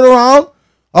passing it around.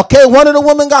 Okay, one of the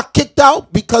women got kicked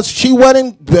out because she went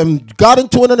and got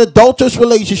into an adulterous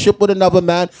relationship with another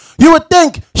man. You would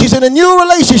think she's in a new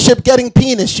relationship getting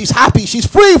penis. She's happy. She's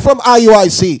free from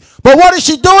IUIC. But what is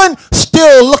she doing?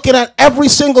 Still looking at every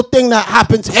single thing that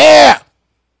happens here.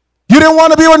 You didn't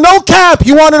want to be with no camp.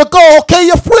 You wanted to go. Okay,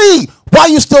 you're free. Why are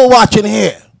you still watching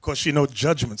here? Because you know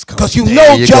judgment's coming. Because you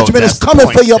know judgment is coming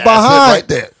for your behind. Right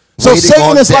there. So Waiting Satan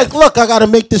on is death. like, look, I got to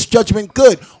make this judgment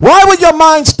good. Why would your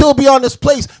mind still be on this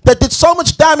place that did so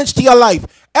much damage to your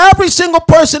life? Every single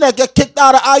person that get kicked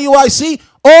out of IUIC,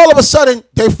 all of a sudden,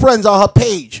 their friends on her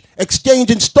page,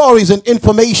 exchanging stories and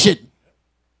information.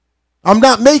 I'm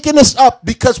not making this up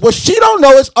because what she don't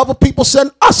know is other people send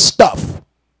us stuff.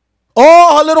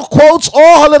 All her little quotes,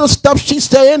 all her little stuff she's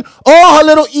saying, all her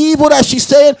little evil that she's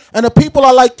saying, and the people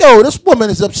are like, yo, this woman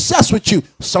is obsessed with you.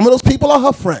 Some of those people are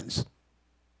her friends.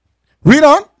 Read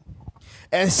on.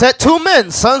 And set 2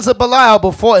 men, sons of Belial,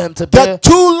 before him to Got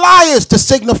 2 liars to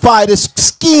signify this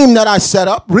scheme that I set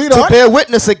up. Read on. bear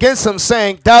witness against him,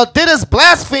 saying, Thou didst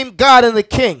blaspheme God and the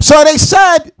king. So they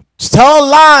said, tell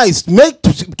lies.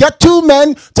 Get 2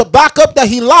 men to back up that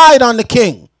he lied on the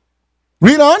king.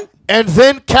 Read on. And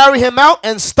then carry him out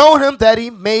and stone him that he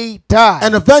may die.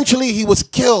 And eventually he was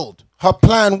killed. Her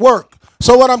plan worked.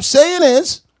 So what I'm saying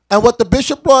is, and what the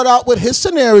bishop brought out with his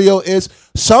scenario is,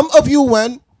 some of you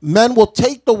men will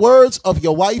take the words of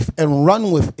your wife and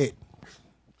run with it.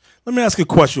 Let me ask you a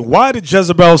question. Why did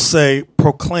Jezebel say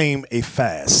proclaim a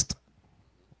fast?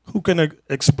 Who can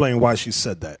explain why she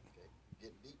said that?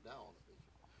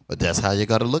 But that's how you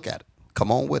got to look at it.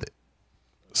 Come on with it.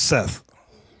 Seth.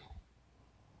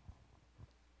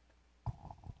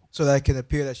 So that it can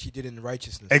appear that she did in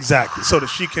righteousness. Exactly. So that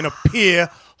she can appear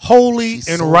holy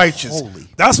and so righteous. holy.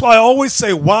 That's why I always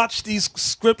say watch these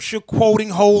scripture quoting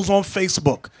holes on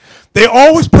Facebook. They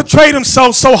always portray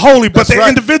themselves so holy, but they're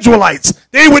individualites.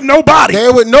 They with nobody.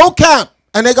 They're with no camp.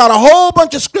 And they got a whole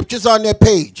bunch of scriptures on their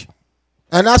page.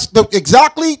 And that's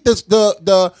exactly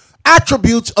the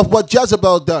attributes of what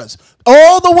Jezebel does.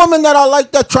 All the women that are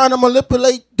like that trying to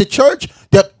manipulate the church,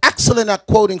 they're excellent at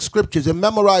quoting scriptures and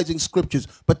memorizing scriptures,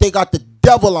 but they got the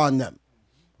devil on them.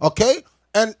 Okay?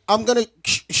 And I'm going to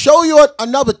show you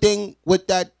another thing with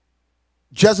that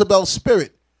Jezebel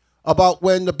spirit about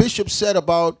when the bishop said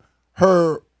about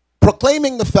her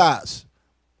proclaiming the fast.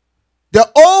 They're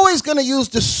always going to use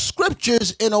the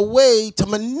scriptures in a way to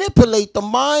manipulate the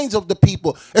minds of the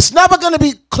people. It's never going to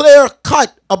be clear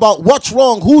cut about what's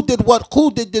wrong, who did what,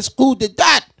 who did this, who did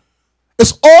that.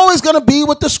 It's always going to be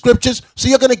with the scriptures, so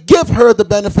you're going to give her the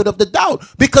benefit of the doubt.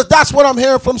 Because that's what I'm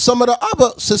hearing from some of the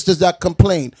other sisters that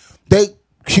complain.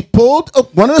 She pulled,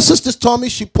 one of the sisters told me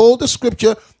she pulled a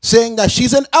scripture saying that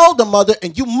she's an elder mother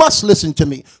and you must listen to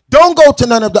me. Don't go to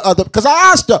none of the other, because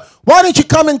I asked her, why didn't you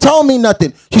come and tell me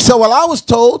nothing? She said, well, I was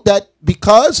told that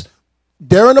because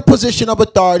they're in a position of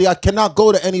authority, I cannot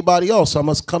go to anybody else. I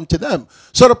must come to them.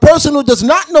 So the person who does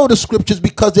not know the scriptures,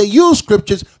 because they use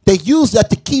scriptures, they use that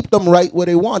to keep them right where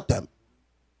they want them.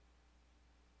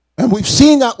 And we've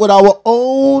seen that with our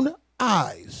own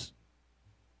eyes.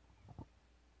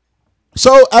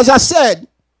 So, as I said,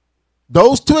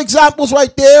 those 2 examples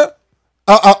right there,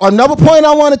 another point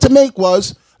I wanted to make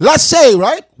was, let's say,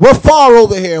 right, we're far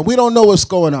over here and we don't know what's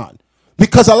going on.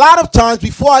 Because a lot of times,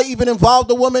 before I even involve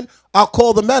the woman, I'll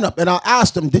call the men up and I'll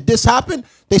ask them, did this happen?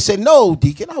 They say, no,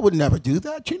 Deacon, I would never do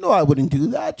that. You know I wouldn't do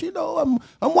that. You know,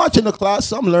 I'm watching the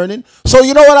class, I'm learning. So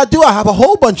you know what I do? I have a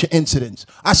whole bunch of incidents.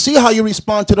 I see how you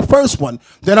respond to the first one.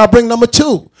 Then I bring number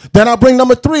 2. Then I bring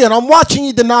number 3. And I'm watching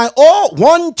you deny all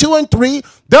 1, 2, and 3.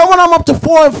 Then when I'm up to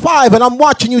 4 and 5, and I'm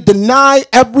watching you deny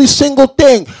every single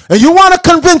thing. And you want to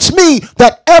convince me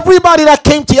that everybody that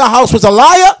came to your house was a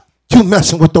liar? You're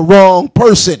messing with the wrong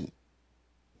person.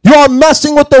 You are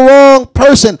messing with the wrong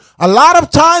person. A lot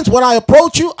of times when I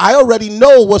approach you, I already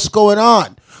know what's going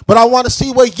on. But I want to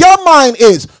see where your mind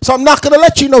is. So I'm not going to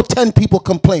let you know 10 people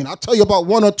complain. I'll tell you about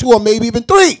 1 or 2 or maybe even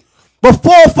 3. But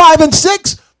 4, 5, and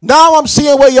 6, now I'm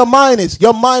seeing where your mind is.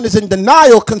 Your mind is in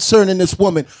denial concerning this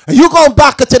woman. And you're going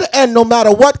back to the end no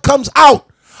matter what comes out.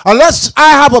 Unless I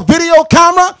have a video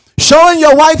camera showing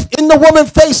your wife in the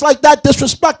woman's face like that,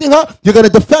 disrespecting her, you're going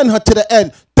to defend her to the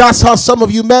end. That's how some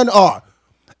of you men are.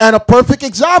 And a perfect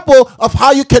example of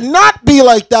how you cannot be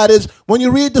like that is when you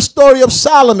read the story of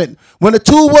Solomon, when the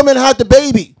 2 women had the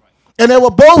baby, and they were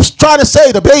both trying to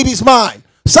say, the baby's mine.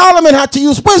 Solomon had to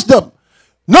use wisdom.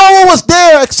 No one was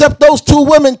there except those 2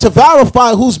 women to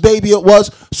verify whose baby it was.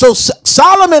 So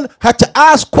Solomon had to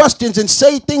ask questions and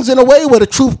say things in a way where the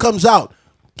truth comes out.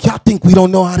 Y'all think we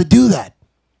don't know how to do that?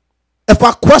 If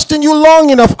I question you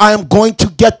long enough, I am going to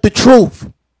get the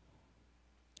truth.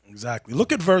 Exactly.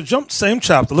 Look at jump same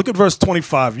chapter. Look at verse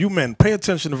 25. You men, pay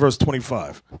attention to verse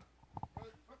 25.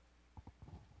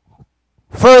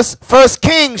 First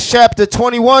Kings chapter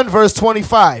 21, verse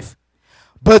 25.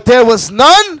 But there was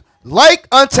none like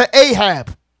unto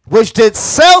Ahab, which did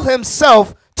sell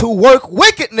himself to work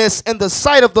wickedness in the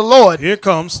sight of the Lord, Here it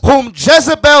comes. whom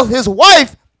Jezebel his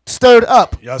wife stirred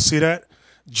up. Y'all see that?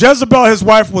 Jezebel, his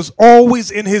wife, was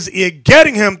always in his ear,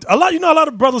 getting him. A lot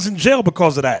of brothers in jail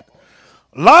because of that.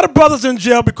 A lot of brothers in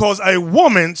jail because a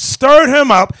woman stirred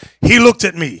him up. He looked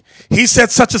at me. He said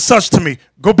such and such to me.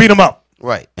 Go beat him up.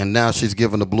 Right. And now she's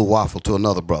giving a blue waffle to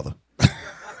another brother.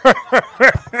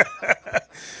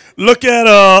 Look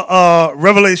at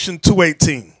Revelation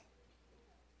 2:18.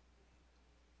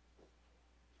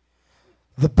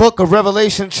 The book of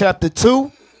Revelation chapter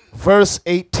 2, verse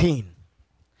 18.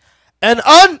 And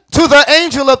unto the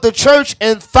angel of the church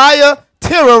in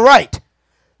Thyatira write,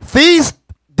 These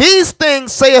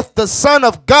things saith the Son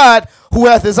of God, who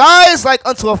hath his eyes like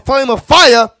unto a flame of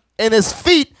fire, and his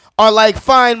feet are like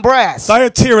fine brass.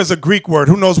 Thyatira is a Greek word.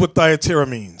 Who knows what Thyatira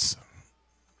means?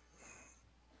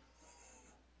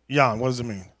 Jan, what does it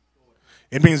mean?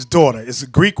 It means daughter. It's a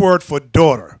Greek word for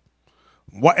daughter.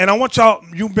 And I want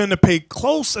you men to pay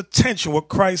close attention what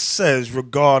Christ says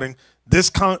regarding this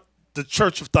the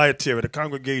church of Thyatira, the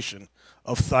congregation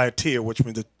of Thyatira, which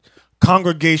means the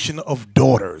congregation of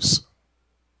daughters.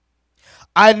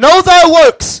 I know thy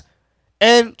works,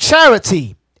 and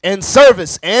charity, and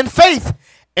service, and faith,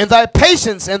 and thy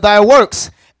patience, and thy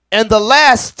works, and the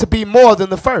last to be more than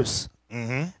the first.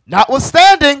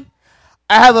 Notwithstanding,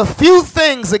 I have a few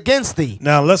things against thee.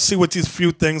 Now, let's see what these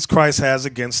few things Christ has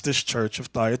against this church of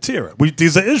Thyatira.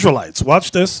 These are Israelites.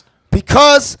 Watch this.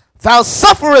 Because thou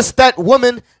sufferest that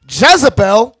woman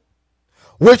Jezebel,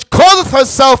 which calleth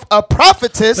herself a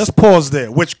prophetess. Let's pause there.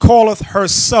 Which calleth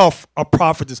herself a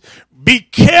prophetess. Be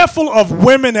careful of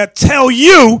women that tell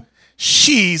you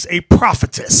she's a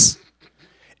prophetess.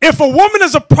 If a woman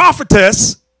is a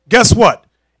prophetess, guess what?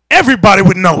 Everybody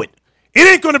would know it. It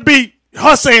ain't going to be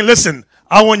her saying, listen,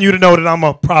 I want you to know that I'm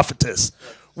a prophetess.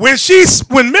 When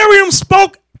Miriam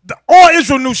spoke, all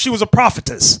Israel knew she was a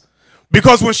prophetess.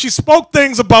 Because when she spoke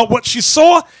things about what she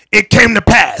saw, it came to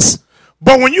pass.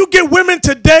 But when you get women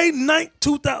today,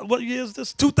 what year is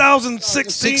this?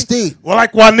 2016? Well,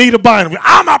 like Juanita Bynum,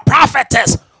 I'm a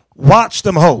prophetess. Watch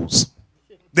them hoes.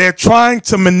 They're trying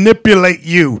to manipulate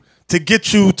you to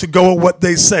get you to go with what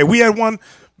they say. We had one,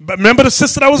 remember the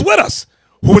sister that was with us,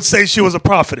 who would say she was a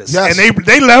prophetess. Yes. And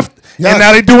they left, Yes. and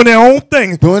now they're doing their own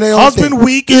thing. Doing their own Husband thing.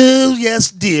 weak, yes,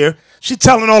 dear. She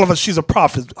telling all of us she's a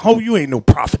prophet. Oh, you ain't no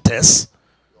prophetess.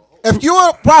 If you're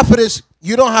a prophetess,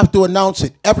 you don't have to announce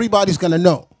it. Everybody's going to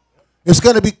know. It's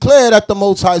going to be clear that the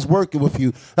Most High is working with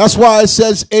you. That's why it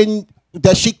says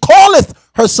that she calleth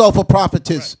herself a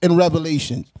prophetess in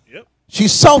Revelation. Yep.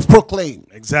 She's self-proclaimed.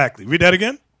 Exactly. Read that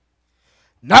again.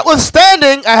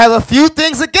 Notwithstanding, I have a few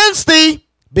things against thee,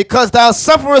 because thou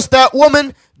sufferest that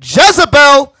woman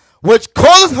Jezebel, which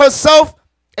calleth herself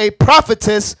a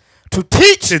prophetess, to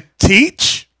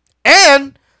teach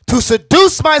and to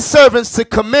seduce my servants to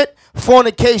commit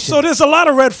fornication. So there's a lot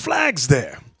of red flags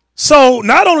there. So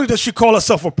not only does she call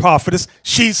herself a prophetess,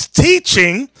 she's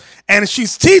teaching, and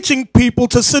she's teaching people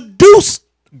to seduce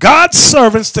God's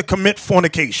servants to commit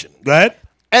fornication. Go ahead.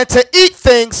 And to eat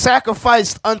things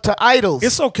sacrificed unto idols.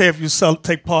 It's okay if you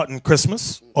take part in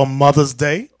Christmas or Mother's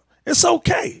Day. It's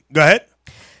okay. Go ahead.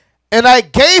 And I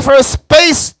gave her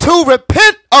space to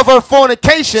repent of her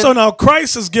fornication. So now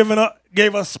Christ has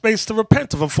gave us space to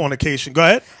repent of her fornication. Go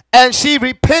ahead. And she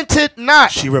repented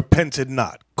not. She repented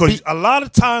not. Because a lot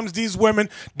of times these women,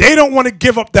 they don't want to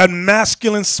give up that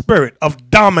masculine spirit of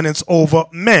dominance over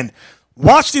men.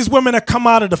 Watch these women that come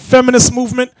out of the feminist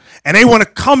movement, and they want to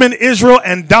come in Israel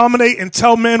and dominate and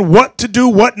tell men what to do,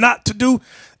 what not to do.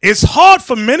 It's hard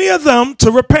for many of them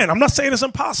to repent. I'm not saying it's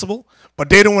impossible, but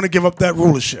they don't want to give up that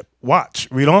rulership. Watch.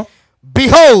 Read on.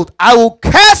 Behold, I will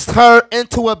cast her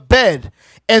into a bed,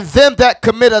 and them that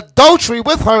commit adultery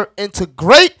with her into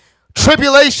great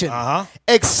tribulation,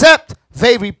 except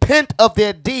they repent of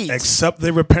their deeds. Except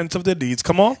they repent of their deeds.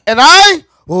 Come on. And I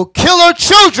will kill her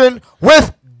children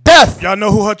with death. Y'all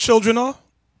know who her children are?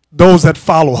 Those that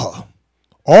follow her.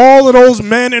 All of those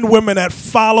men and women that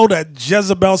follow that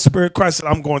Jezebel spirit, Christ said,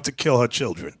 I'm going to kill her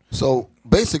children. So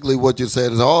basically what you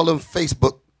said is all them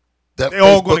Facebook, that They're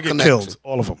all going to get connection. killed.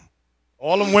 All of them.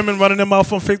 All them women running their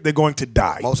mouth on Facebook, they're going to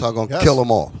die. Most are going to Yes. kill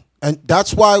them all. And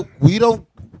that's why we don't.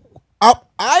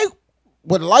 I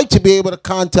would like to be able to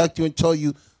contact you and tell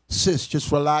you, sis,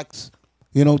 just relax.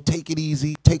 You know, take it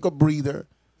easy. Take a breather.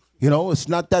 You know, it's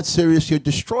not that serious. You're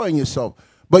destroying yourself.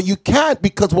 But you can't,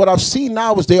 because what I've seen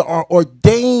now is they are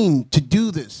ordained to do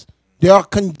this. They are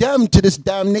condemned to this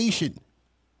damnation.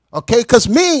 Okay? Because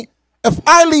me, if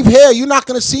I leave here, you're not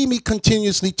going to see me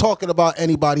continuously talking about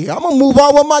anybody here. I'm going to move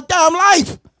on with my damn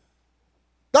life.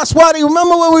 That's why, you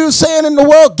remember what we were saying in the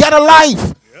world? Get a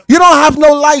life. Yep. You don't have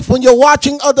no life when you're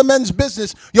watching other men's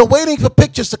business. You're waiting for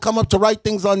pictures to come up to write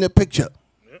things on their picture.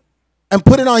 Yep. And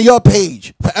put it on your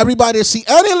page for everybody to see.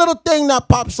 Any little thing that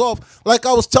pops off. Like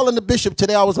I was telling the bishop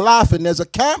today, I was laughing. There's a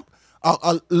camp,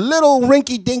 a little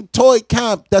rinky-dink toy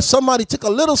camp that somebody took a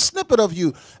little snippet of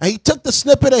you. And he took the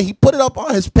snippet and he put it up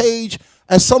on his page.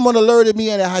 And someone alerted me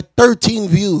and it had 13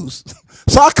 views.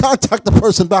 So I contacted the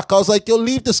person back. I was like, yo,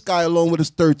 leave this guy alone with his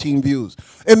 13 views.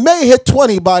 It may hit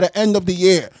 20 by the end of the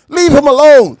year. Leave him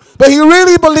alone. But he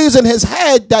really believes in his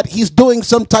head that he's doing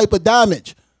some type of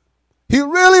damage. He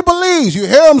really believes. You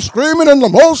hear him screaming in the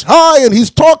Most High and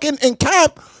he's talking in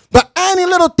camp. But any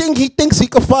little thing he thinks he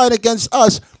can find against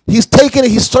us, he's taking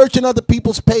it. He's searching other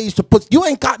people's page to put. You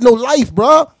ain't got no life,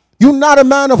 bro. You're not a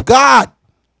man of God.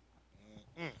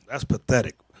 That's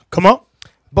pathetic. Come on.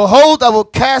 Behold, I will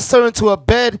cast her into a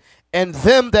bed, and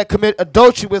them that commit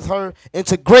adultery with her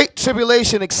into great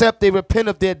tribulation, except they repent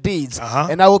of their deeds.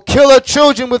 And I will kill her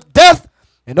children with death,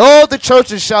 and all the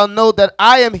churches shall know that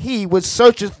I am he which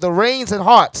searcheth the reins and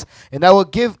hearts, and I will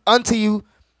give unto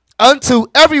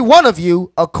every one of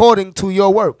you according to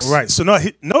your works. Right. So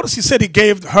notice he said he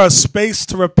gave her space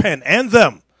to repent, and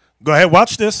them. Go ahead,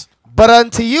 watch this. But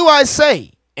unto you I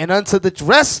say, and unto the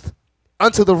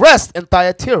rest in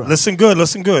Thyatira. Listen good,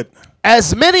 listen good.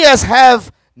 As many as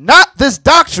have not this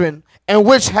doctrine, and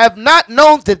which have not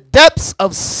known the depths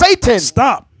of Satan.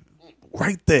 Stop.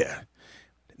 Right there.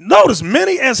 Notice,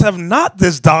 many as have not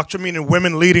this doctrine, meaning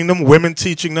women leading them, women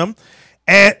teaching them,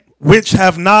 and which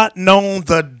have not known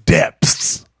the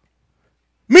depths.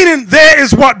 Meaning there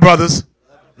is what, brothers?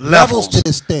 Levels to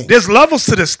this thing. There's levels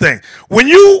to this thing. When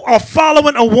you are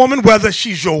following a woman, whether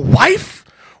she's your wife,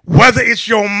 whether it's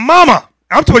your mama,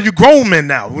 I'm talking you grown men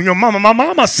now. When your mama, my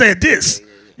mama said this,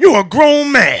 you're a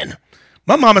grown man.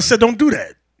 My mama said, don't do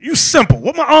that. You simple.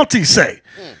 What my auntie say?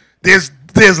 There's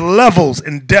levels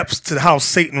and depths to how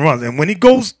Satan runs. And when he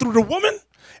goes through the woman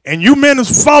and you men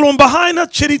is following behind her,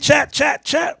 chitty chat,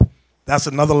 that's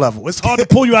another level. It's hard to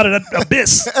pull you out of that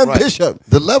abyss. Right. Bishop,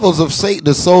 the levels of Satan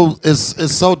is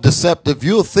so deceptive.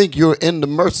 You'll think you're in the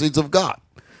mercies of God.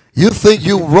 You think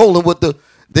you're rolling with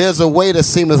there's a way that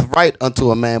seemeth right unto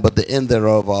a man, but the end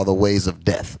thereof are the ways of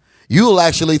death. You'll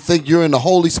actually think you're in the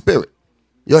Holy Spirit.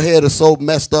 Your head is so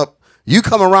messed up. You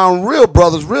come around real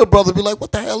brothers be like,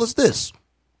 what the hell is this?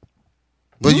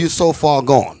 But you're so far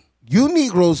gone. You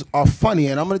Negroes are funny,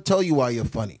 and I'm going to tell you why you're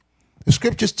funny. The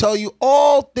scriptures tell you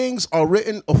all things are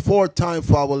written aforetime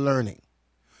for our learning.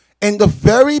 In the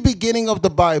very beginning of the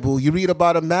Bible, you read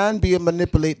about a man being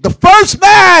manipulated. The first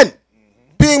man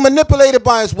being manipulated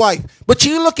by his wife. But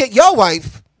you look at your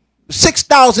wife,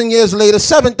 6,000 years later,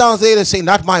 7,000 later, and say,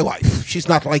 not my wife. She's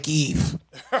not like Eve.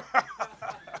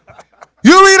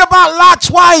 You read about Lot's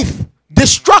wife.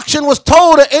 Destruction was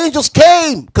told, the angels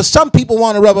came. Because some people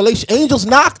want a revelation. Angels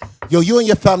knock. Yo, you and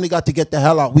your family got to get the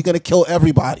hell out. We're going to kill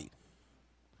everybody.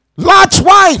 Lot's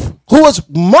wife, who was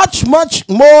much, much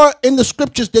more in the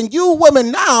scriptures than you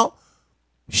women now,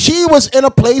 she was in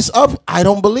a place of, I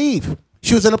don't believe.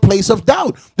 She was in a place of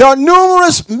doubt. There are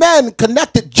numerous men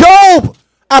connected. Job,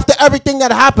 after everything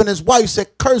that happened, his wife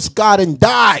said, curse God and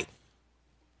die.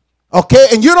 Okay,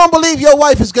 and you don't believe your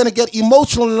wife is going to get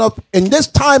emotional enough in this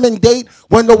time and date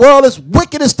when the world is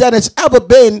wickedest than it's ever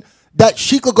been that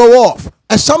she could go off.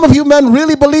 And some of you men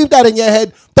really believe that in your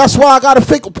head. That's why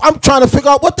I'm trying to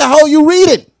figure out what the hell you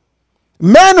reading.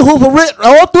 Men who've written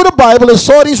all through the Bible and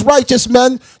saw these righteous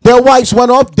men, their wives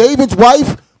went off. David's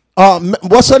wife,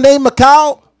 what's her name,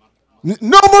 Michal?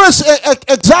 Numerous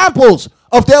examples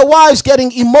of their wives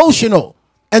getting emotional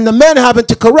and the men having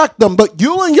to correct them. But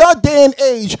you in your day and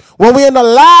age, when we're in the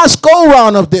last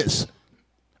go-round of this,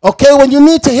 okay, when you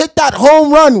need to hit that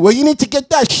home run, where you need to get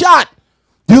that shot,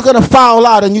 you're going to foul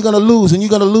out and you're going to lose, and you're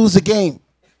going to lose the game.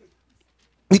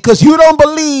 Because you don't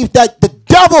believe that the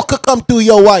devil could come through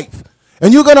your wife.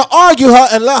 And you're going to argue her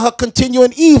and let her continue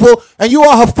in evil, and you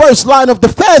are her first line of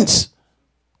defense.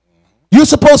 You're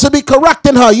supposed to be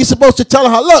correcting her. You're supposed to tell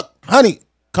her, look, honey,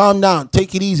 calm down.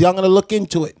 Take it easy. I'm going to look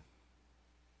into it.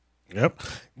 Yep.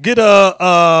 Get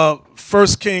 1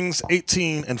 Kings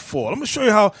 18 and 4. Let me show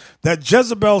you how that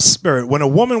Jezebel spirit, when a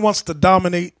woman wants to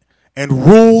dominate and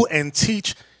rule and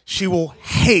teach, she will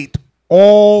hate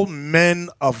all men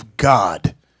of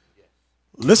God.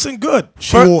 Listen good.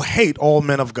 She will hate all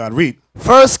men of God. Read.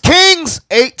 1 Kings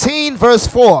 18 verse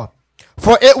 4.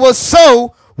 For it was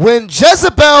so when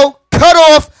Jezebel cut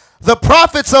off the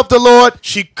prophets of the Lord.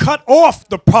 She cut off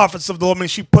the prophets of the Lord, I mean,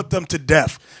 she put them to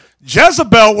death.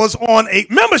 Jezebel was on a,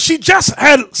 remember, she just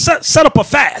had set up a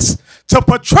fast to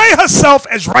portray herself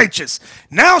as righteous.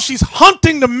 Now she's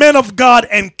hunting the men of God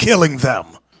and killing them.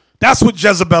 That's what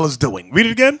Jezebel is doing. Read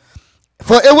it again.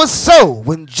 For it was so,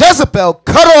 when Jezebel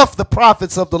cut off the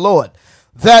prophets of the Lord,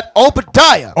 that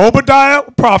Obadiah,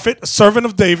 prophet, a servant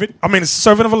of David, a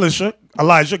servant of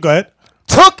Elijah, go ahead,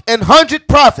 took 100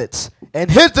 prophets and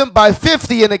hid them by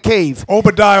 50 in a cave.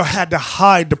 Obadiah had to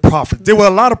hide the prophets. There were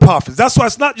a lot of prophets. That's why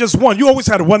it's not just one. You always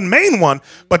had one main one,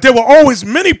 but there were always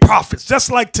many prophets,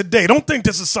 just like today. Don't think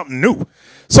this is something new.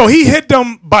 So he hid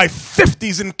them by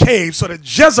 50s in caves so that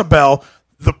Jezebel,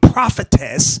 the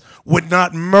prophetess, would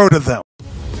not murder them.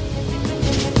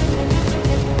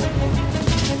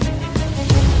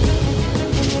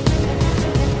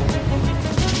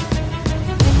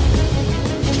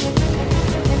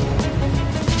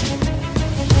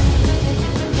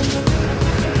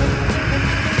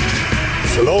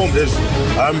 Shalom,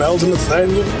 Israel. I'm Elder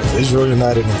Nathaniel of Israel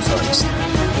United in Christ.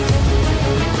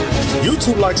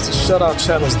 YouTube likes to shut our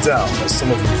channels down, as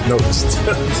some of you have noticed,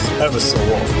 ever so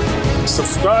often.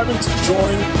 Subscribing to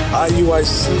join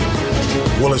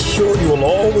IUIC will assure you will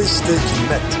always stay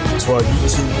connected to our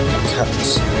YouTube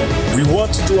accounts. We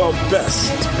want to do our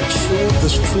best to make sure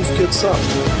this truth gets out.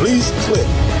 Please click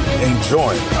and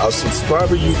join our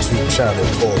subscriber YouTube channel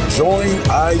called Join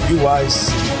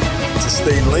IUIC to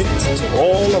stay linked to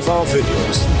all of our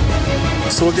videos.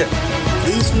 So again,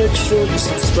 please make sure you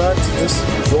subscribe to this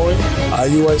Join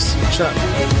IUIC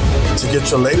channel to get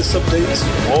your latest updates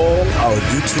from all our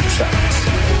YouTube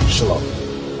channels. Shalom.